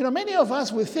 Many of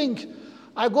us, we think,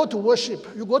 I go to worship,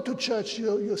 you go to church,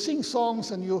 you sing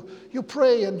songs and you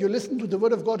pray and you listen to the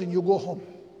word of God and you go home.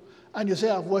 And you say,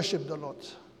 I've worshipped the Lord.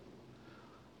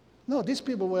 No, these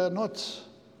people were not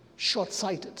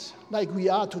short-sighted like we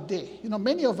are today.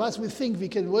 Many of us, we think we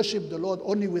can worship the Lord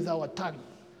only with our tongue.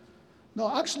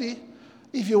 No, actually,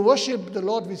 if you worship the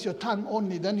Lord with your tongue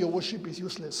only, then your worship is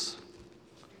useless.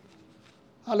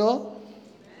 Hello?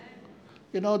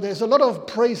 There's a lot of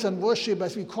praise and worship,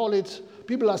 as we call it.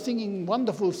 People are singing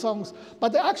wonderful songs,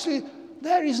 but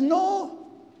there is no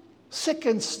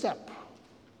second step.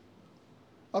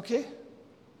 Okay?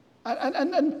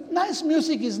 And nice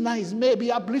music is nice,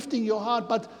 maybe uplifting your heart,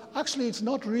 but actually it's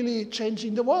not really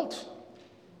changing the world.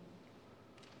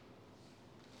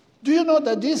 Do you know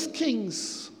that these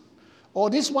kings, or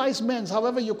these wise men,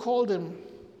 however you call them,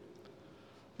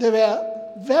 they were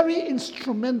very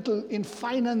instrumental in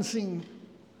financing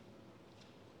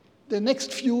the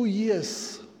next few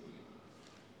years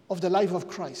of the life of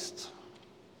Christ.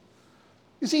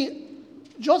 You see,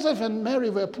 Joseph and Mary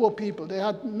were poor people. They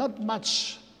had not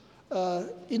much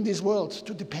in this world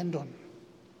to depend on.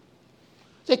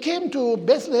 They came to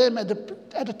Bethlehem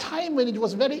at a time when it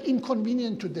was very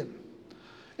inconvenient to them.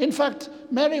 In fact,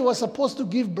 Mary was supposed to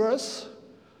give birth,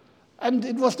 and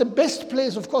it was the best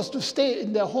place, of course, to stay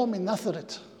in their home in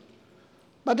Nazareth.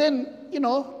 But then,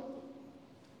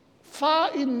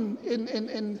 far in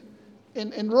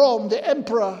Rome, the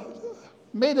emperor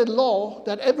made a law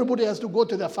that everybody has to go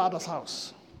to their father's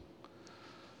house.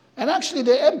 And actually,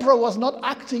 the emperor was not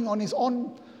acting on his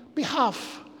own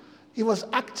behalf. He was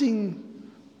acting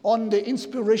on the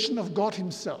inspiration of God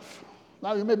himself.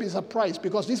 Now, you may be surprised,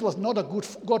 because this was not a good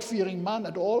God-fearing man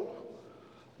at all.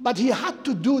 But he had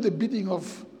to do the bidding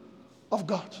of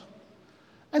God.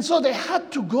 And so they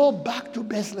had to go back to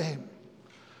Bethlehem.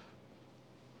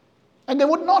 And they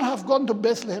would not have gone to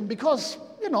Bethlehem because,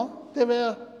 they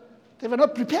were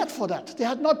not prepared for that. They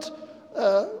had not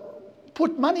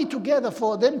put money together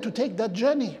for them to take that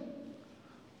journey.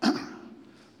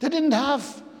 They didn't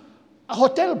have a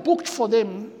hotel booked for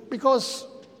them because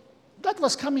that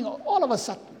was coming all of a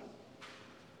sudden.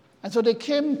 And so they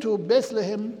came to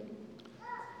Bethlehem,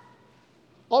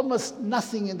 almost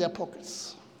nothing in their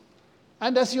pockets.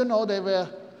 And as you know, they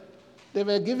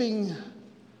were giving,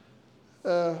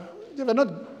 they were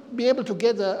not be able to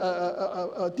get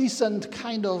a decent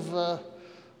kind of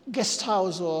guest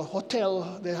house or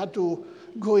hotel. They had to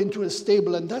go into a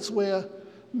stable, and that's where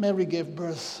Mary gave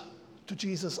birth to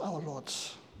Jesus our Lord.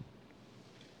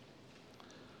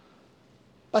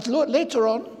 But later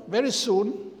on, very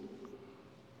soon,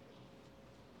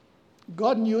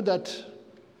 God knew that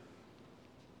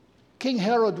King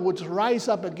Herod would rise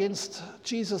up against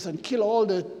Jesus and kill all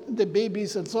the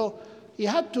babies, and so he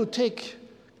had to take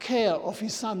care of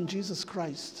his son, Jesus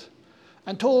Christ,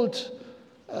 and told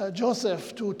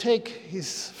Joseph to take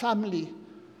his family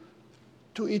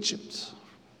to Egypt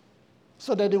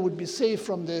so that they would be safe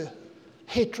from the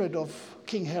hatred of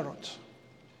King Herod.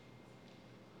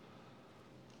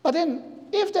 But then,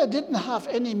 if they didn't have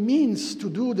any means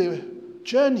to do the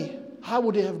journey, how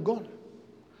would they have gone?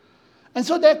 And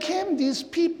so there came these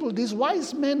people, these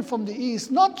wise men from the east,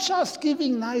 not just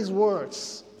giving nice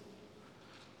words,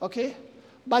 okay?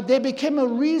 But they became a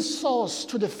resource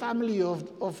to the family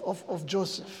of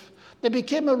Joseph. They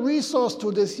became a resource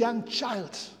to this young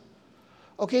child.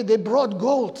 Okay, they brought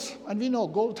gold, and we know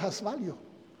gold has value.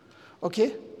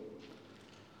 Okay?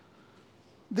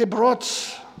 They brought,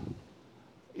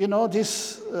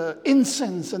 this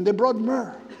incense, and they brought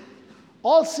myrrh.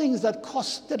 All things that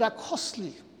are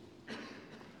costly,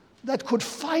 that could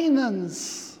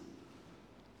finance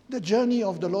the journey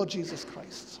of the Lord Jesus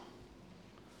Christ.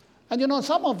 And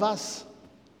some of us,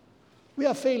 we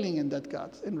are failing in that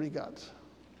regard.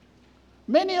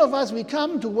 Many of us, we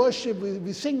come to worship,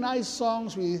 we sing nice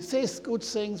songs, we say good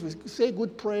things, we say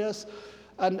good prayers,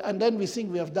 and then we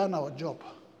think we have done our job.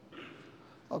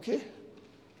 Okay?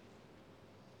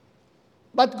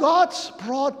 But God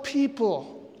brought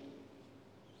people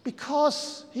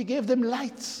because he gave them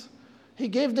lights. He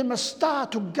gave them a star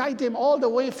to guide them all the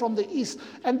way from the east.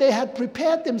 And they had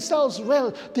prepared themselves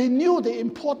well. They knew the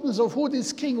importance of who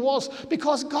this king was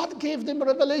because God gave them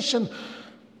revelation.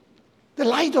 The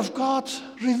light of God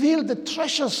revealed the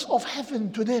treasures of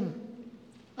heaven to them.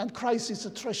 And Christ is the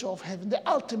treasure of heaven, the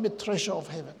ultimate treasure of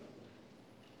heaven.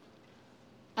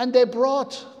 And they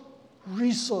brought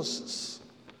resources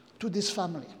to this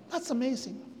family. That's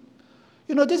amazing.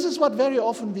 This is what very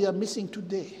often we are missing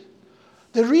today.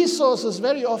 The resources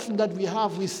very often that we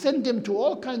have, we send them to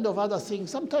all kinds of other things,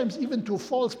 sometimes even to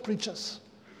false preachers.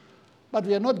 But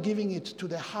we are not giving it to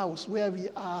the house where we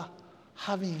are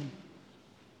having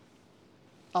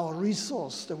our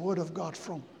resource, the Word of God,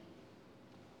 from.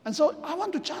 And so I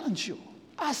want to challenge you.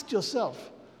 Ask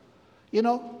yourself,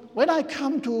 when I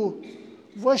come to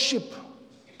worship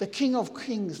the King of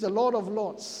Kings, the Lord of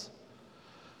Lords,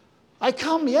 I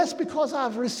come, yes, because I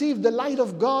have received the light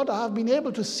of God. I have been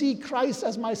able to see Christ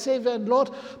as my Savior and Lord.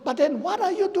 But then what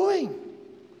are you doing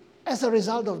as a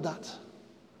result of that?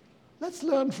 Let's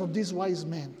learn from these wise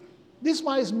men. These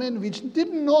wise men which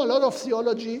didn't know a lot of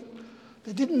theology,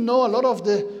 they didn't know a lot of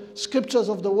the scriptures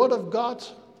of the Word of God,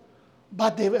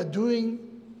 but they were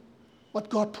doing what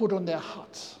God put on their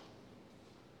hearts.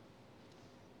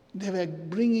 They were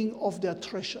bringing of their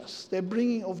treasures. They're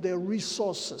bringing of their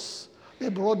resources. They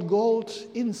brought gold,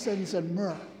 incense, and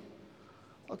myrrh.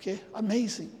 Okay,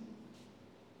 amazing.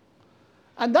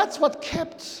 And that's what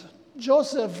kept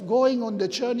Joseph going on the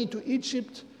journey to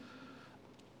Egypt.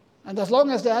 And as long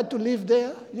as they had to live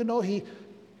there,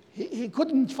 he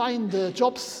couldn't find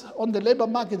jobs on the labor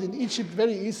market in Egypt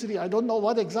very easily. I don't know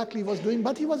what exactly he was doing,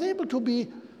 but he was able to be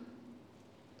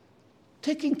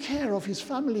taking care of his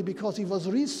family because he was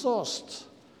resourced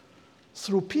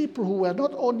through people who were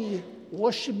not only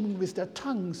worshiping with their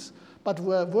tongues, but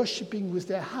were worshiping with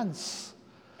their hands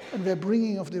and were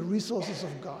bringing of the resources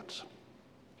of God.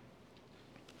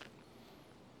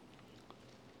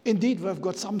 Indeed, we've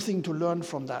got something to learn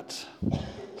from that.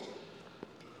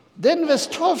 Then verse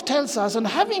 12 tells us, and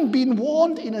having been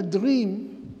warned in a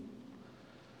dream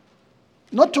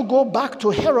not to go back to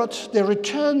Herod, they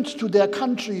returned to their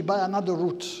country by another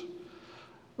route.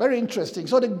 Very interesting.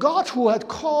 So the God who had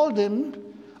called them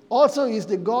also is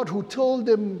the God who told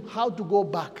them how to go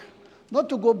back. Not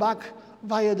to go back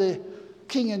via the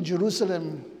king in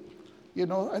Jerusalem,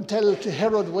 and tell to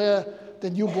Herod where the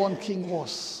newborn king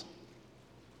was.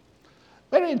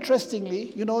 Very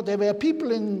interestingly, there were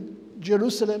people in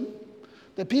Jerusalem,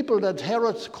 the people that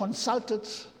Herod consulted.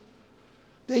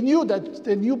 They knew that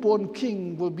the newborn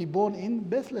king will be born in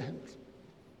Bethlehem.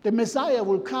 The Messiah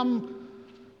will come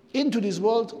into this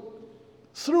world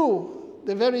through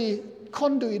the very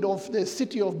conduit of the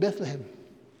city of Bethlehem.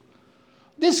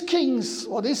 These kings,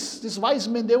 or these wise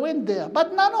men, they went there,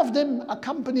 but none of them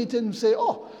accompanied him and say,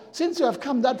 since you have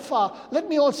come that far, let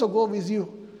me also go with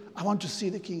you. I want to see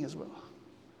the king as well.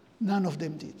 None of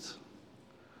them did.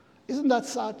 Isn't that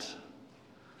sad?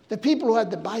 The people who had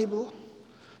the Bible,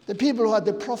 the people who had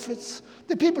the prophets,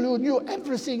 the people who knew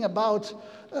everything about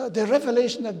the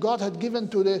revelation that God had given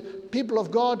to the people of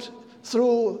God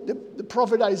through the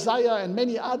prophet Isaiah and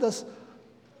many others,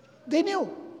 they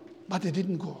knew, but they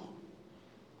didn't go.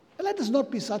 And let us not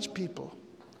be such people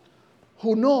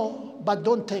who know but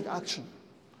don't take action.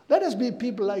 Let us be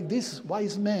people like these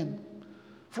wise men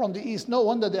from the East. No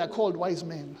wonder they are called wise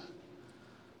men,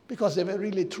 because they were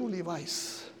really truly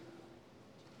wise.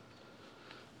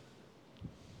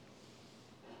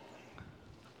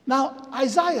 Now,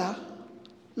 Isaiah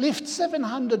lived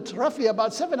roughly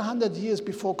about 700 years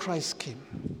before Christ came.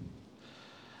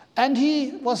 And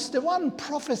he was the one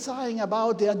prophesying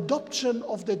about the adoption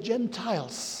of the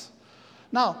Gentiles.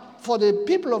 Now, for the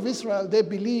people of Israel, they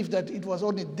believed that it was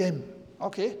only them,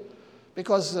 okay?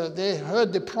 Because they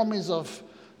heard the promise of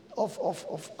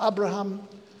Abraham,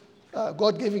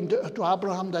 God giving to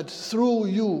Abraham that through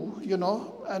you,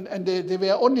 and they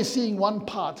were only seeing one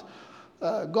part.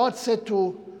 God said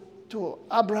to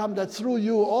Abraham that through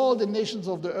you all the nations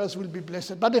of the earth will be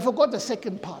blessed. But they forgot the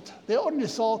second part. They only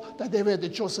saw that they were the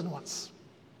chosen ones.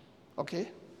 Okay?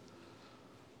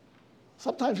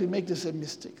 Sometimes we make the same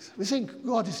mistakes. We think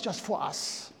God is just for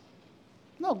us.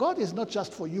 No, God is not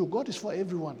just for you. God is for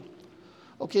everyone.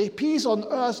 Okay? Peace on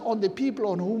earth on the people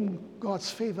on whom God's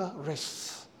favor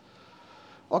rests.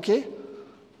 Okay?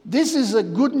 This is a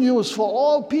good news for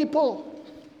all people.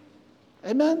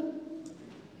 Amen?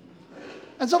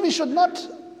 And so we should not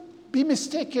be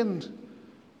mistaken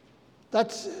that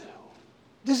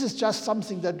this is just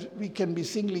something that we can be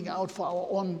singling out for our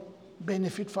own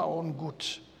benefit, for our own good.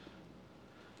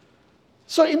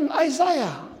 So in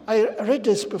Isaiah, I read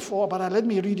this before, but let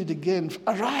me read it again.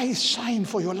 Arise, shine,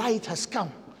 for your light has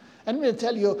come. And I'm going to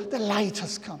tell you, the light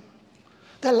has come.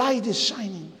 The light is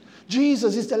shining.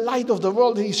 Jesus is the light of the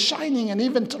world. He's shining, and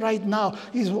even right now,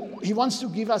 he wants to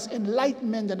give us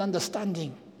enlightenment and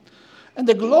understanding. And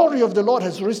the glory of the Lord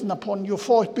has risen upon you.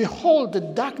 For behold, the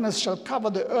darkness shall cover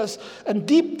the earth, and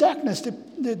deep darkness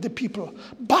the people.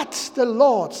 But the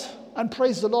Lord, and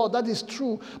praise the Lord, that is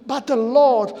true, but the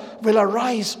Lord will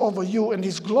arise over you, and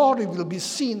his glory will be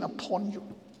seen upon you.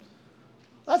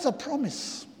 That's a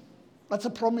promise. That's a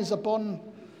promise upon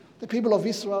the people of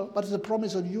Israel, but it's a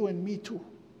promise on you and me too.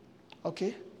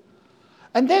 Okay?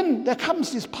 And then there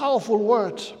comes this powerful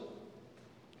word.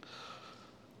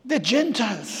 The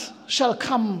Gentiles shall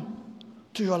come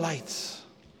to your lights,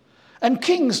 and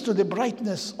kings to the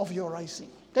brightness of your rising.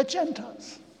 The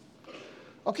Gentiles.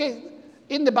 Okay?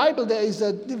 In the Bible, there is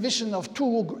a division of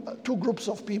two groups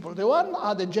of people. The one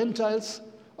are the Gentiles,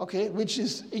 okay, which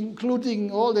is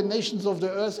including all the nations of the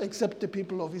earth except the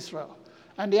people of Israel.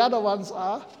 And the other ones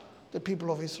are the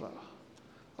people of Israel.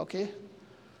 Okay?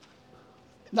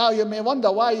 Now you may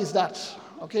wonder, why is that?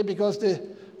 Okay, because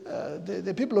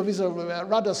the people of Israel were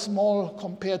rather small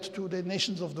compared to the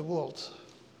nations of the world.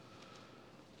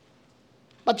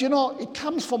 But it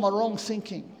comes from a wrong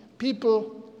thinking.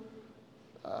 People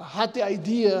had the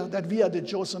idea that we are the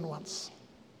chosen ones.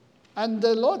 And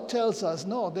the Lord tells us,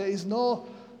 no, there is no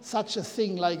such a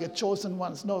thing like a chosen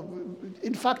ones. No.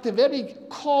 In fact, the very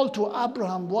call to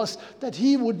Abraham was that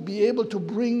he would be able to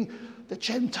bring the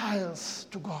Gentiles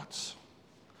to God.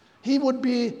 He would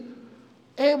be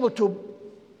able to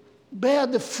bear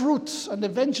the fruits, and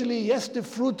eventually, yes, the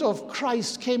fruit of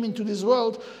Christ came into this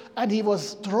world, and he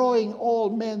was drawing all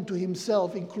men to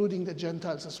himself, including the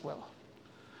Gentiles as well.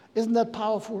 Isn't that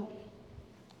powerful?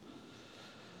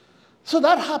 So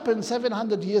that happened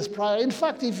 700 years prior. In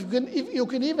fact, if you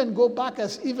can even go back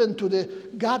even to the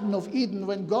Garden of Eden,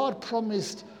 when God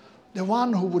promised the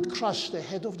one who would crush the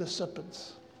head of the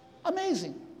serpents.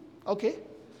 Amazing, okay?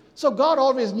 So God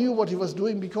always knew what he was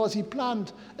doing because he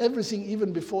planned everything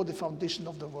even before the foundation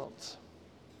of the world.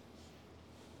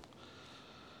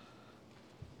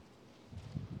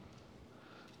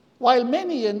 While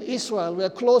many in Israel were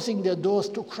closing their doors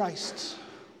to Christ,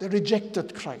 they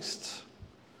rejected Christ.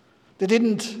 They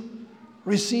didn't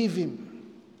receive him.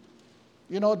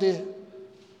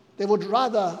 They would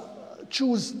rather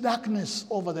choose darkness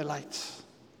over the light.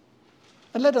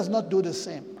 And let us not do the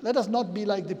same. Let us not be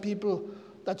like the people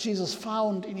that Jesus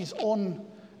found in his own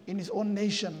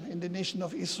nation, in the nation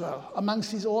of Israel,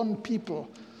 amongst his own people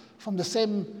from the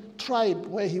same tribe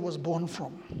where he was born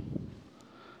from.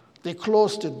 They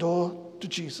closed the door to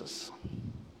Jesus.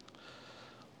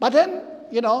 But then,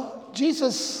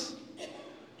 Jesus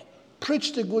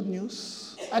preached the good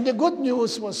news, and the good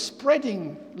news was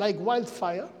spreading like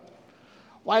wildfire,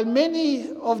 while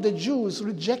many of the Jews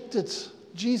rejected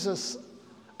Jesus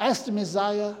as the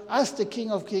Messiah, as the King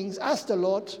of Kings, as the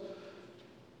Lord.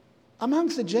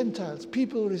 Amongst the Gentiles,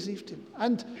 people received him.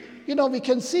 And, we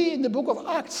can see in the book of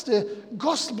Acts, the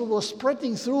gospel was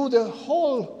spreading throughout the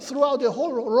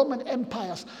whole Roman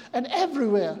empires. And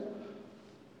everywhere,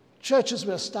 churches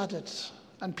were started,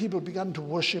 and people began to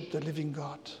worship the living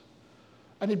God.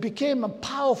 And it became a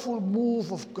powerful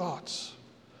move of God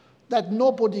that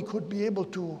nobody could be able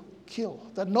to kill,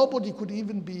 that nobody could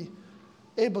even be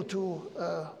able to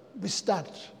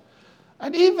withstand.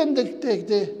 And even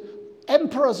the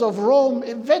emperors of Rome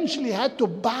eventually had to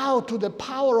bow to the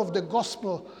power of the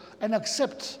gospel and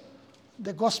accept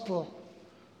the gospel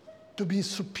to be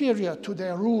superior to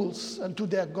their rules and to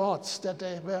their gods that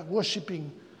they were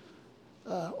worshiping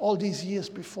all these years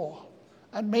before.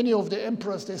 And many of the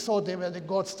emperors, they thought they were the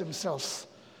gods themselves,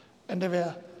 and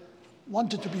they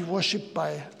wanted to be worshipped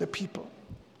by the people.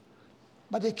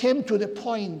 But they came to the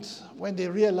point when they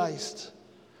realized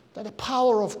that the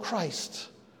power of Christ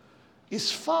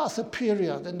is far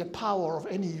superior than the power of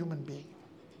any human being.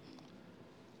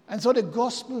 And so the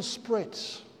gospel spread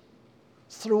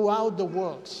throughout the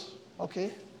world,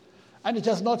 okay? And it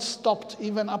has not stopped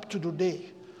even up to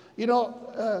today.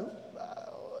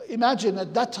 Imagine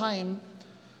at that time,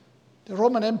 the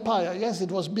Roman Empire, yes, it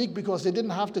was big because they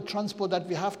didn't have the transport that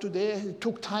we have today. It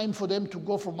took time for them to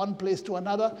go from one place to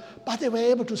another, but they were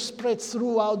able to spread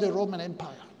throughout the Roman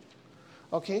Empire,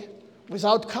 okay?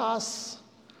 Without cars,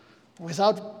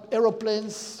 without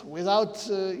aeroplanes, without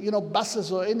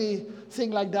buses or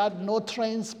anything like that, no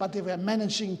trains, but they were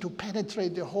managing to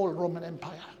penetrate the whole Roman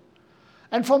Empire.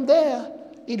 And from there,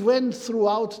 it went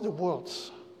throughout the world,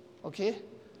 okay?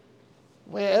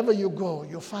 Wherever you go,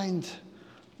 you find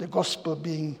the gospel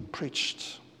being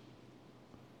preached.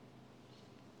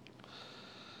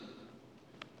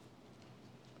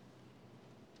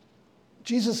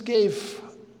 Jesus gave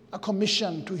a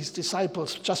commission to his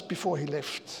disciples just before he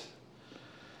left.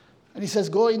 And he says,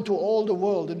 go into all the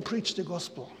world and preach the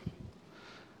gospel.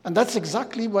 And that's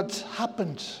exactly what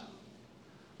happened.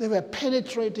 They were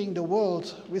penetrating the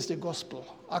world with the gospel,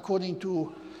 according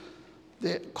to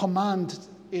the command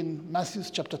in Matthew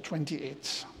chapter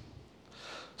 28.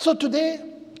 So today,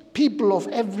 people of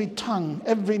every tongue,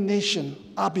 every nation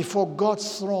are before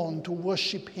God's throne to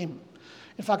worship him.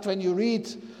 In fact, when you read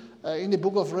in the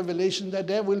book of Revelation that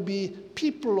there will be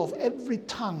people of every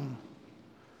tongue,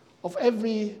 of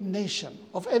every nation,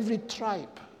 of every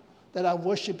tribe that are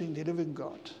worshiping the living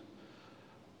God.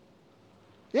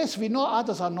 Yes, we know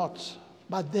others are not,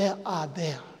 but there are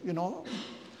there,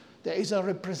 There is a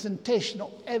representation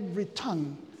of every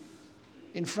tongue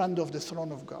in front of the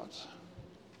throne of God.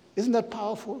 Isn't that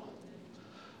powerful?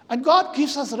 And God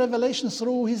gives us revelation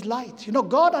through his light.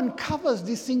 God uncovers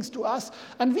these things to us,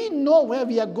 and we know where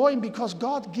we are going because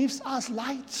God gives us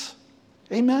light.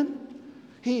 Amen?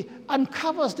 He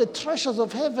uncovers the treasures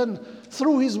of heaven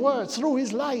through his word, through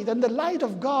his light, and the light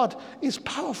of God is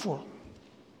powerful.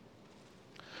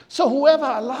 So whoever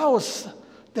allows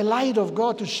the light of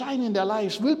God to shine in their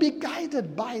lives will be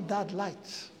guided by that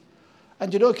light.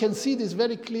 And you can see this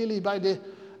very clearly by the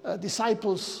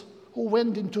disciples who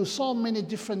went into so many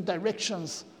different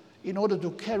directions in order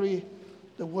to carry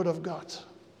the word of God.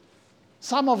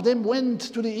 Some of them went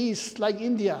to the east, like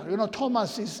India.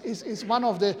 Thomas is one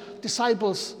of the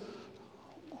disciples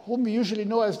whom we usually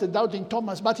know as the Doubting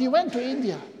Thomas, but he went to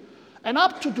India. And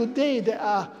up to today, there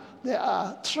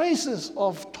are traces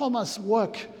of Thomas'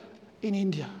 work in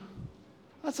India.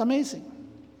 That's amazing,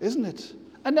 isn't it?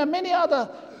 And there are many other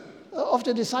of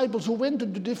the disciples who went to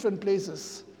different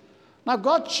places. Now,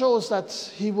 God chose that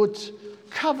he would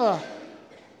cover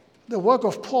the work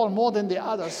of Paul more than the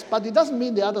others, but it doesn't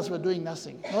mean the others were doing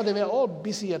nothing. No, they were all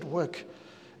busy at work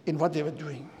in what they were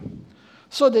doing.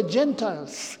 So the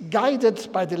Gentiles,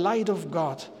 guided by the light of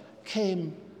God,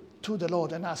 came to the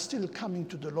Lord and are still coming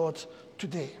to the Lord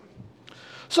today.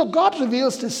 So God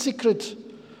reveals the secret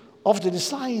of the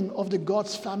design of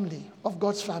God's family.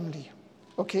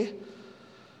 Okay?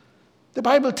 The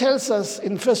Bible tells us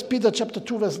in 1 Peter chapter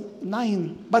 2, verse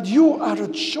 9, but you are a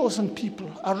chosen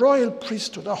people, a royal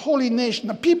priesthood, a holy nation,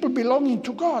 a people belonging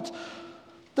to God,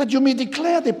 that you may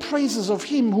declare the praises of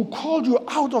him who called you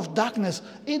out of darkness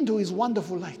into his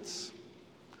wonderful light.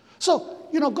 So,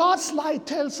 God's light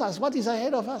tells us what is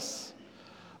ahead of us.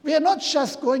 We are not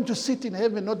just going to sit in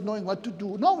heaven not knowing what to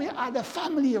do. No, we are the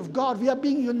family of God. We are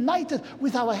being united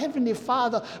with our Heavenly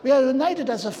Father. We are united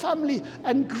as a family,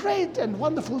 and great and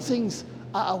wonderful things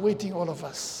are awaiting all of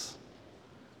us.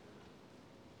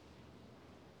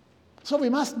 So we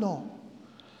must know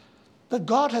that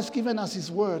God has given us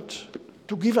his word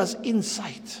to give us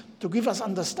insight, to give us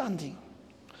understanding.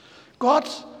 God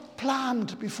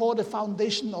planned before the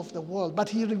foundation of the world, but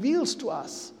he reveals to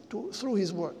us through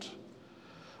his word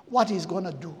what he's going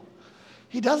to do.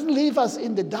 He doesn't leave us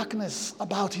in the darkness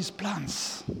about his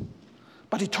plans,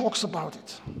 but he talks about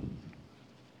it.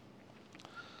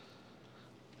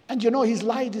 And his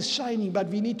light is shining, but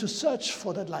we need to search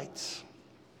for that light.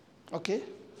 Okay?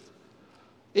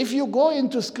 If you go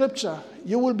into Scripture,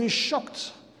 you will be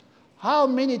shocked how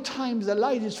many times the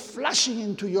light is flashing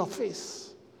into your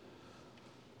face.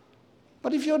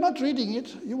 But if you're not reading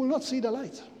it, you will not see the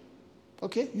light.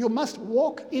 Okay? You must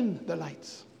walk in the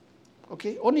light.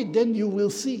 Okay? Only then you will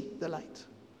see the light.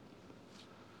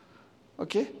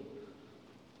 Okay?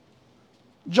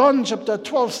 John chapter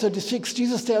 12, 36,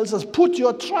 Jesus tells us, put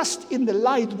your trust in the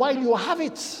light while you have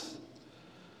it,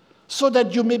 so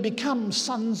that you may become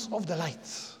sons of the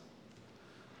light.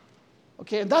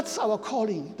 Okay, and that's our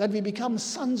calling, that we become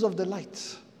sons of the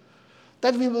light,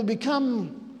 that we will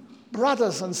become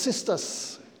brothers and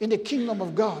sisters in the kingdom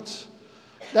of God,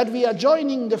 that we are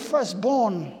joining the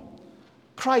firstborn,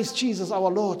 Christ Jesus our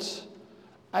Lord,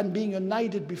 and being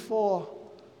united before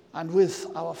and with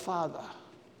our Father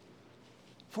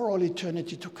for all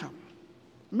eternity to come.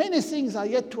 Many things are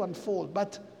yet to unfold,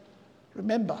 but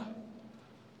remember,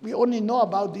 we only know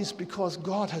about this because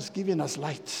God has given us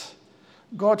light.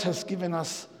 God has given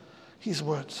us his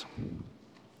words.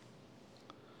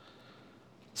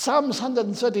 Psalms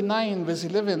 139 verse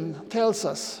 11 tells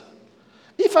us,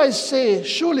 if I say,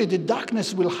 surely the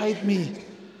darkness will hide me,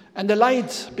 and the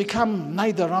light become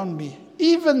night around me,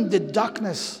 even the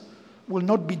darkness will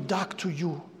not be dark to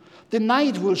you. The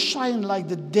night will shine like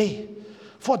the day,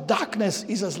 for darkness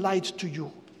is as light to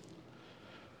you.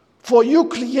 For you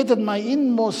created my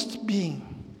inmost being.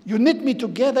 You knit me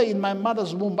together in my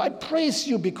mother's womb. I praise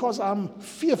you because I'm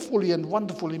fearfully and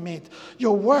wonderfully made.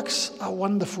 Your works are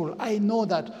wonderful. I know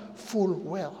that full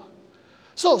well.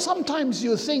 So sometimes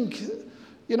you think,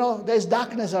 there's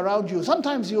darkness around you.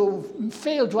 Sometimes you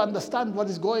fail to understand what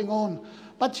is going on.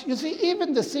 But you see,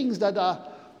 even the things that are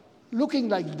looking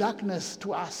like darkness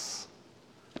to us,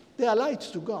 they are light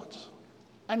to God.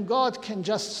 And God can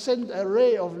just send a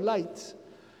ray of light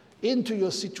into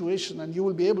your situation, and you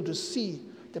will be able to see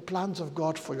the plans of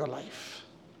God for your life.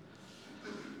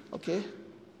 Okay?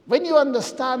 When you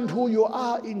understand who you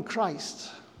are in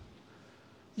Christ,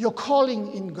 your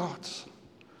calling in God,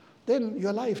 then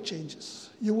your life changes.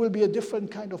 You will be a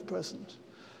different kind of person.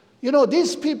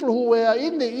 These people who were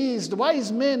in the East,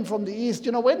 wise men from the East,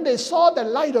 when they saw the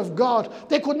light of God,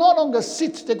 they could no longer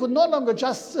sit. They could no longer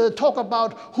just talk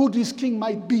about who this king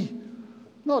might be.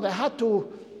 No, they had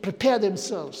to prepare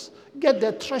themselves, get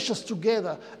their treasures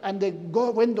together, and they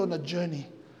went on a journey.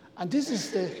 And this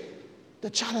is the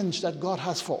challenge that God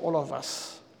has for all of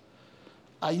us.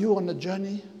 Are you on a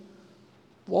journey,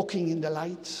 walking in the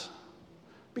light?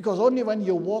 Because only when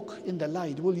you walk in the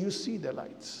light will you see the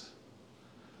light.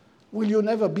 Will you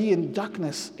never be in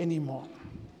darkness anymore?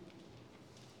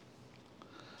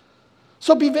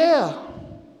 So beware.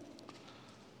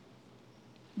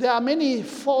 There are many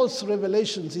false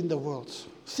revelations in the world,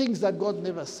 things that God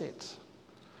never said,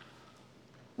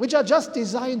 which are just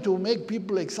designed to make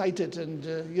people excited and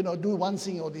do one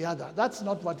thing or the other. That's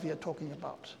not what we are talking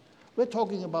about. We're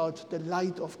talking about the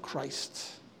light of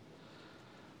Christ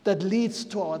that leads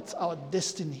towards our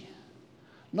destiny,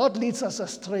 not leads us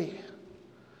astray.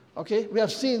 Okay? We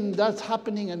have seen that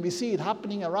happening, and we see it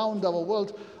happening around our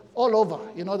world all over,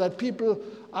 that people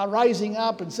are rising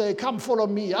up and say, come follow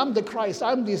me, I'm the Christ,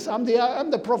 I'm this, I'm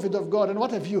the prophet of God, and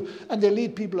what have you, and they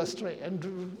lead people astray.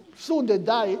 And soon they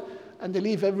die, and they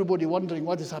leave everybody wondering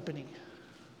what is happening.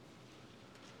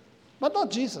 But not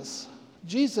Jesus.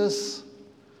 Jesus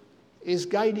is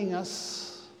guiding us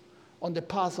on the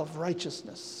path of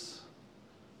righteousness,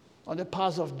 on the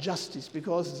path of justice,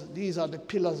 because these are the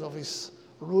pillars of his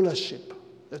rulership,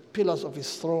 the pillars of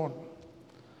his throne.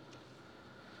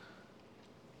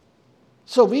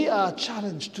 So we are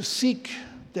challenged to seek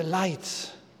the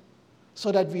light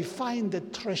so that we find the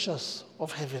treasures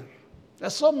of heaven. There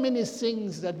are so many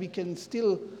things that we can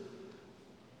still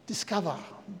discover,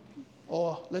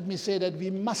 or let me say that we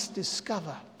must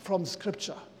discover from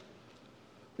Scripture.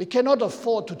 We cannot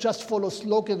afford to just follow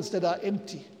slogans that are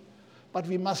empty, but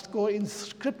we must go in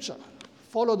Scripture,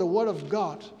 follow the Word of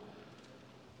God,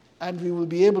 and we will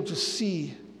be able to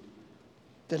see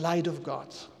the light of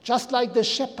God. Just like the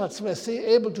shepherds were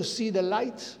able to see the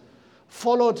light,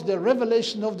 followed the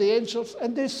revelation of the angels,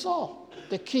 and they saw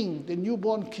the king, the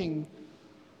newborn king,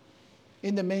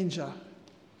 in the manger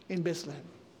in Bethlehem.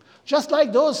 Just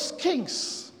like those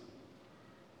kings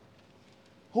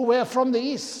who were from the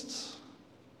east.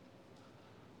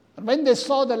 And when they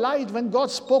saw the light, when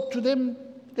God spoke to them,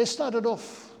 they started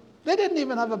off. They didn't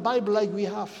even have a Bible like we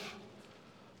have.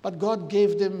 But God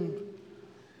gave them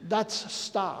that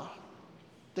star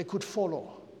they could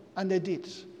follow. And they did.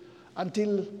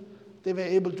 Until they were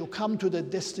able to come to their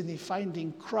destiny,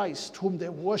 finding Christ, whom they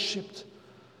worshipped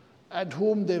and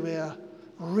whom they were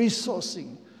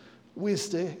resourcing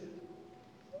with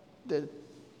the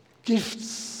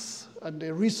gifts and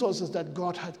the resources that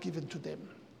God had given to them.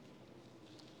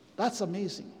 That's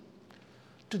amazing.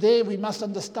 Today we must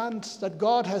understand that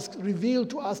God has revealed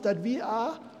to us that we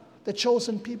are the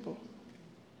chosen people,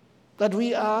 that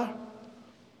we are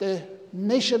the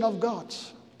nation of God,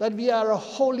 that we are a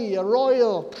holy, a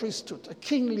royal priesthood, a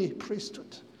kingly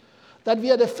priesthood, that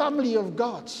we are the family of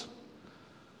God.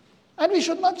 And we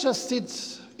should not just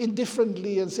sit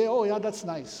indifferently and say, oh yeah, that's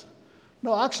nice.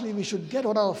 No, actually we should get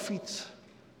on our feet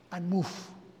and move.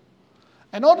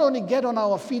 And not only get on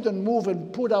our feet and move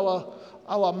and put our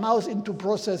mouth into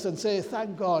process and say,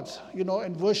 thank God,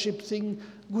 and worship, sing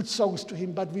good songs to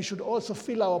him, but we should also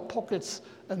fill our pockets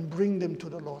and bring them to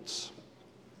the Lord.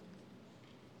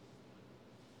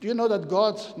 Do you know that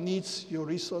God needs your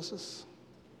resources?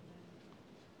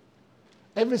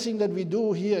 Everything that we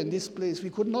do here in this place, we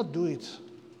could not do it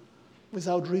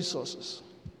without resources.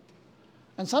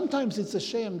 And sometimes it's a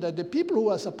shame that the people who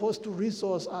are supposed to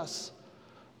resource us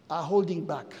are holding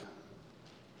back.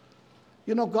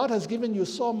 God has given you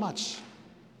so much,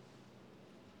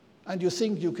 and you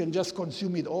think you can just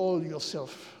consume it all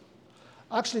yourself.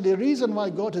 Actually, the reason why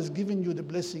God has given you the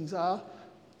blessings are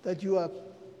that you are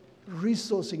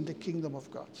resourcing the kingdom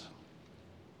of God.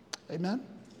 Amen?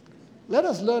 Let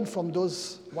us learn from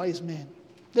those wise men.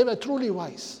 They were truly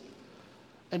wise.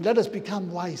 And let us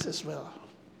become wise as well.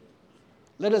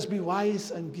 Let us be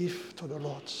wise and give to the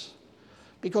Lord.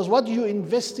 Because what you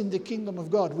invest in the kingdom of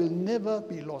God will never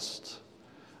be lost.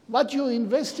 What you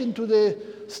invest into the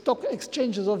stock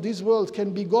exchanges of this world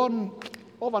can be gone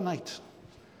overnight.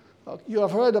 You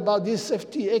have heard about this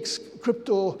FTX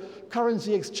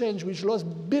cryptocurrency exchange, which lost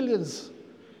billions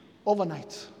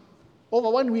overnight, over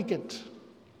one weekend.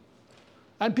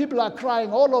 And people are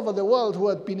crying all over the world who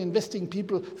had been investing,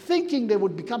 people thinking they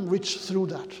would become rich through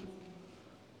that.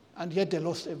 And yet they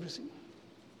lost everything.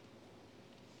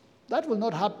 That will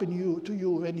not happen to you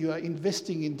when you are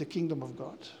investing in the kingdom of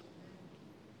God.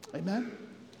 Amen?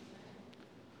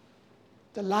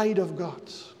 The light of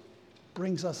God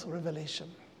brings us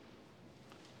revelation,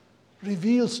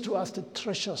 reveals to us the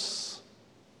treasures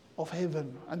of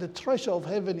heaven. And the treasure of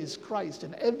heaven is Christ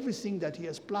and everything that he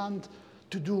has planned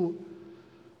to do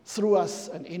through us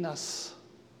and in us.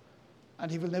 And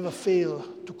he will never fail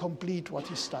to complete what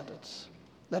he started.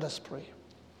 Let us pray.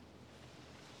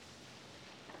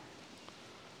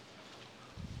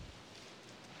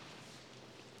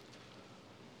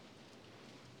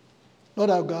 Lord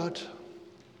our God,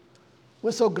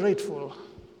 we're so grateful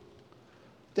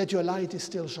that your light is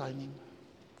still shining,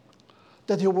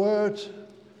 that your word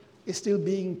is still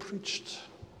being preached,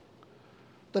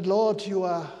 that, Lord, you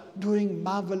are doing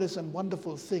marvelous and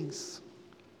wonderful things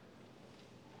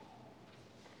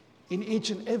in each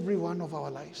and every one of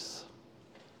our lives.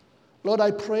 Lord,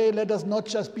 I pray, let us not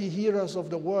just be hearers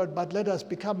of the word, but let us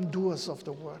become doers of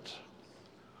the word.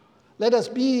 Let us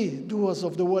be doers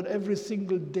of the word every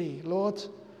single day, Lord.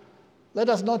 Let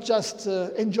us not just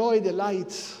enjoy the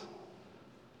light,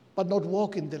 but not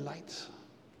walk in the light.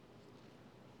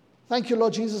 Thank you,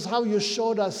 Lord Jesus, how you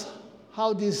showed us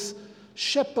how these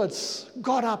shepherds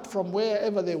got up from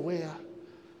wherever they were,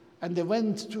 and they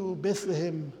went to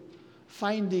Bethlehem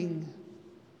finding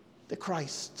the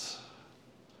Christ,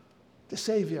 the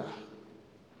Savior,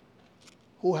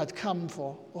 who had come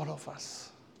for all of us.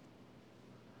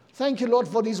 Thank you, Lord,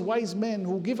 for these wise men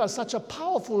who give us such a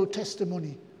powerful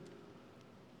testimony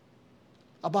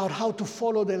about how to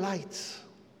follow the light.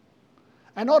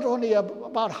 And not only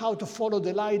about how to follow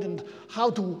the light and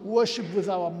how to worship with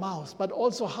our mouths, but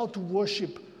also how to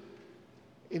worship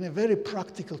in a very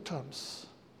practical terms,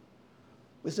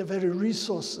 with the very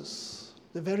resources,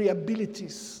 the very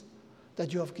abilities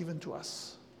that you have given to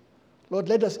us. Lord,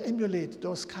 let us emulate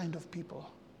those kind of people.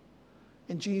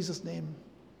 In Jesus' name,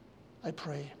 I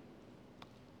pray.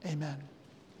 Amen.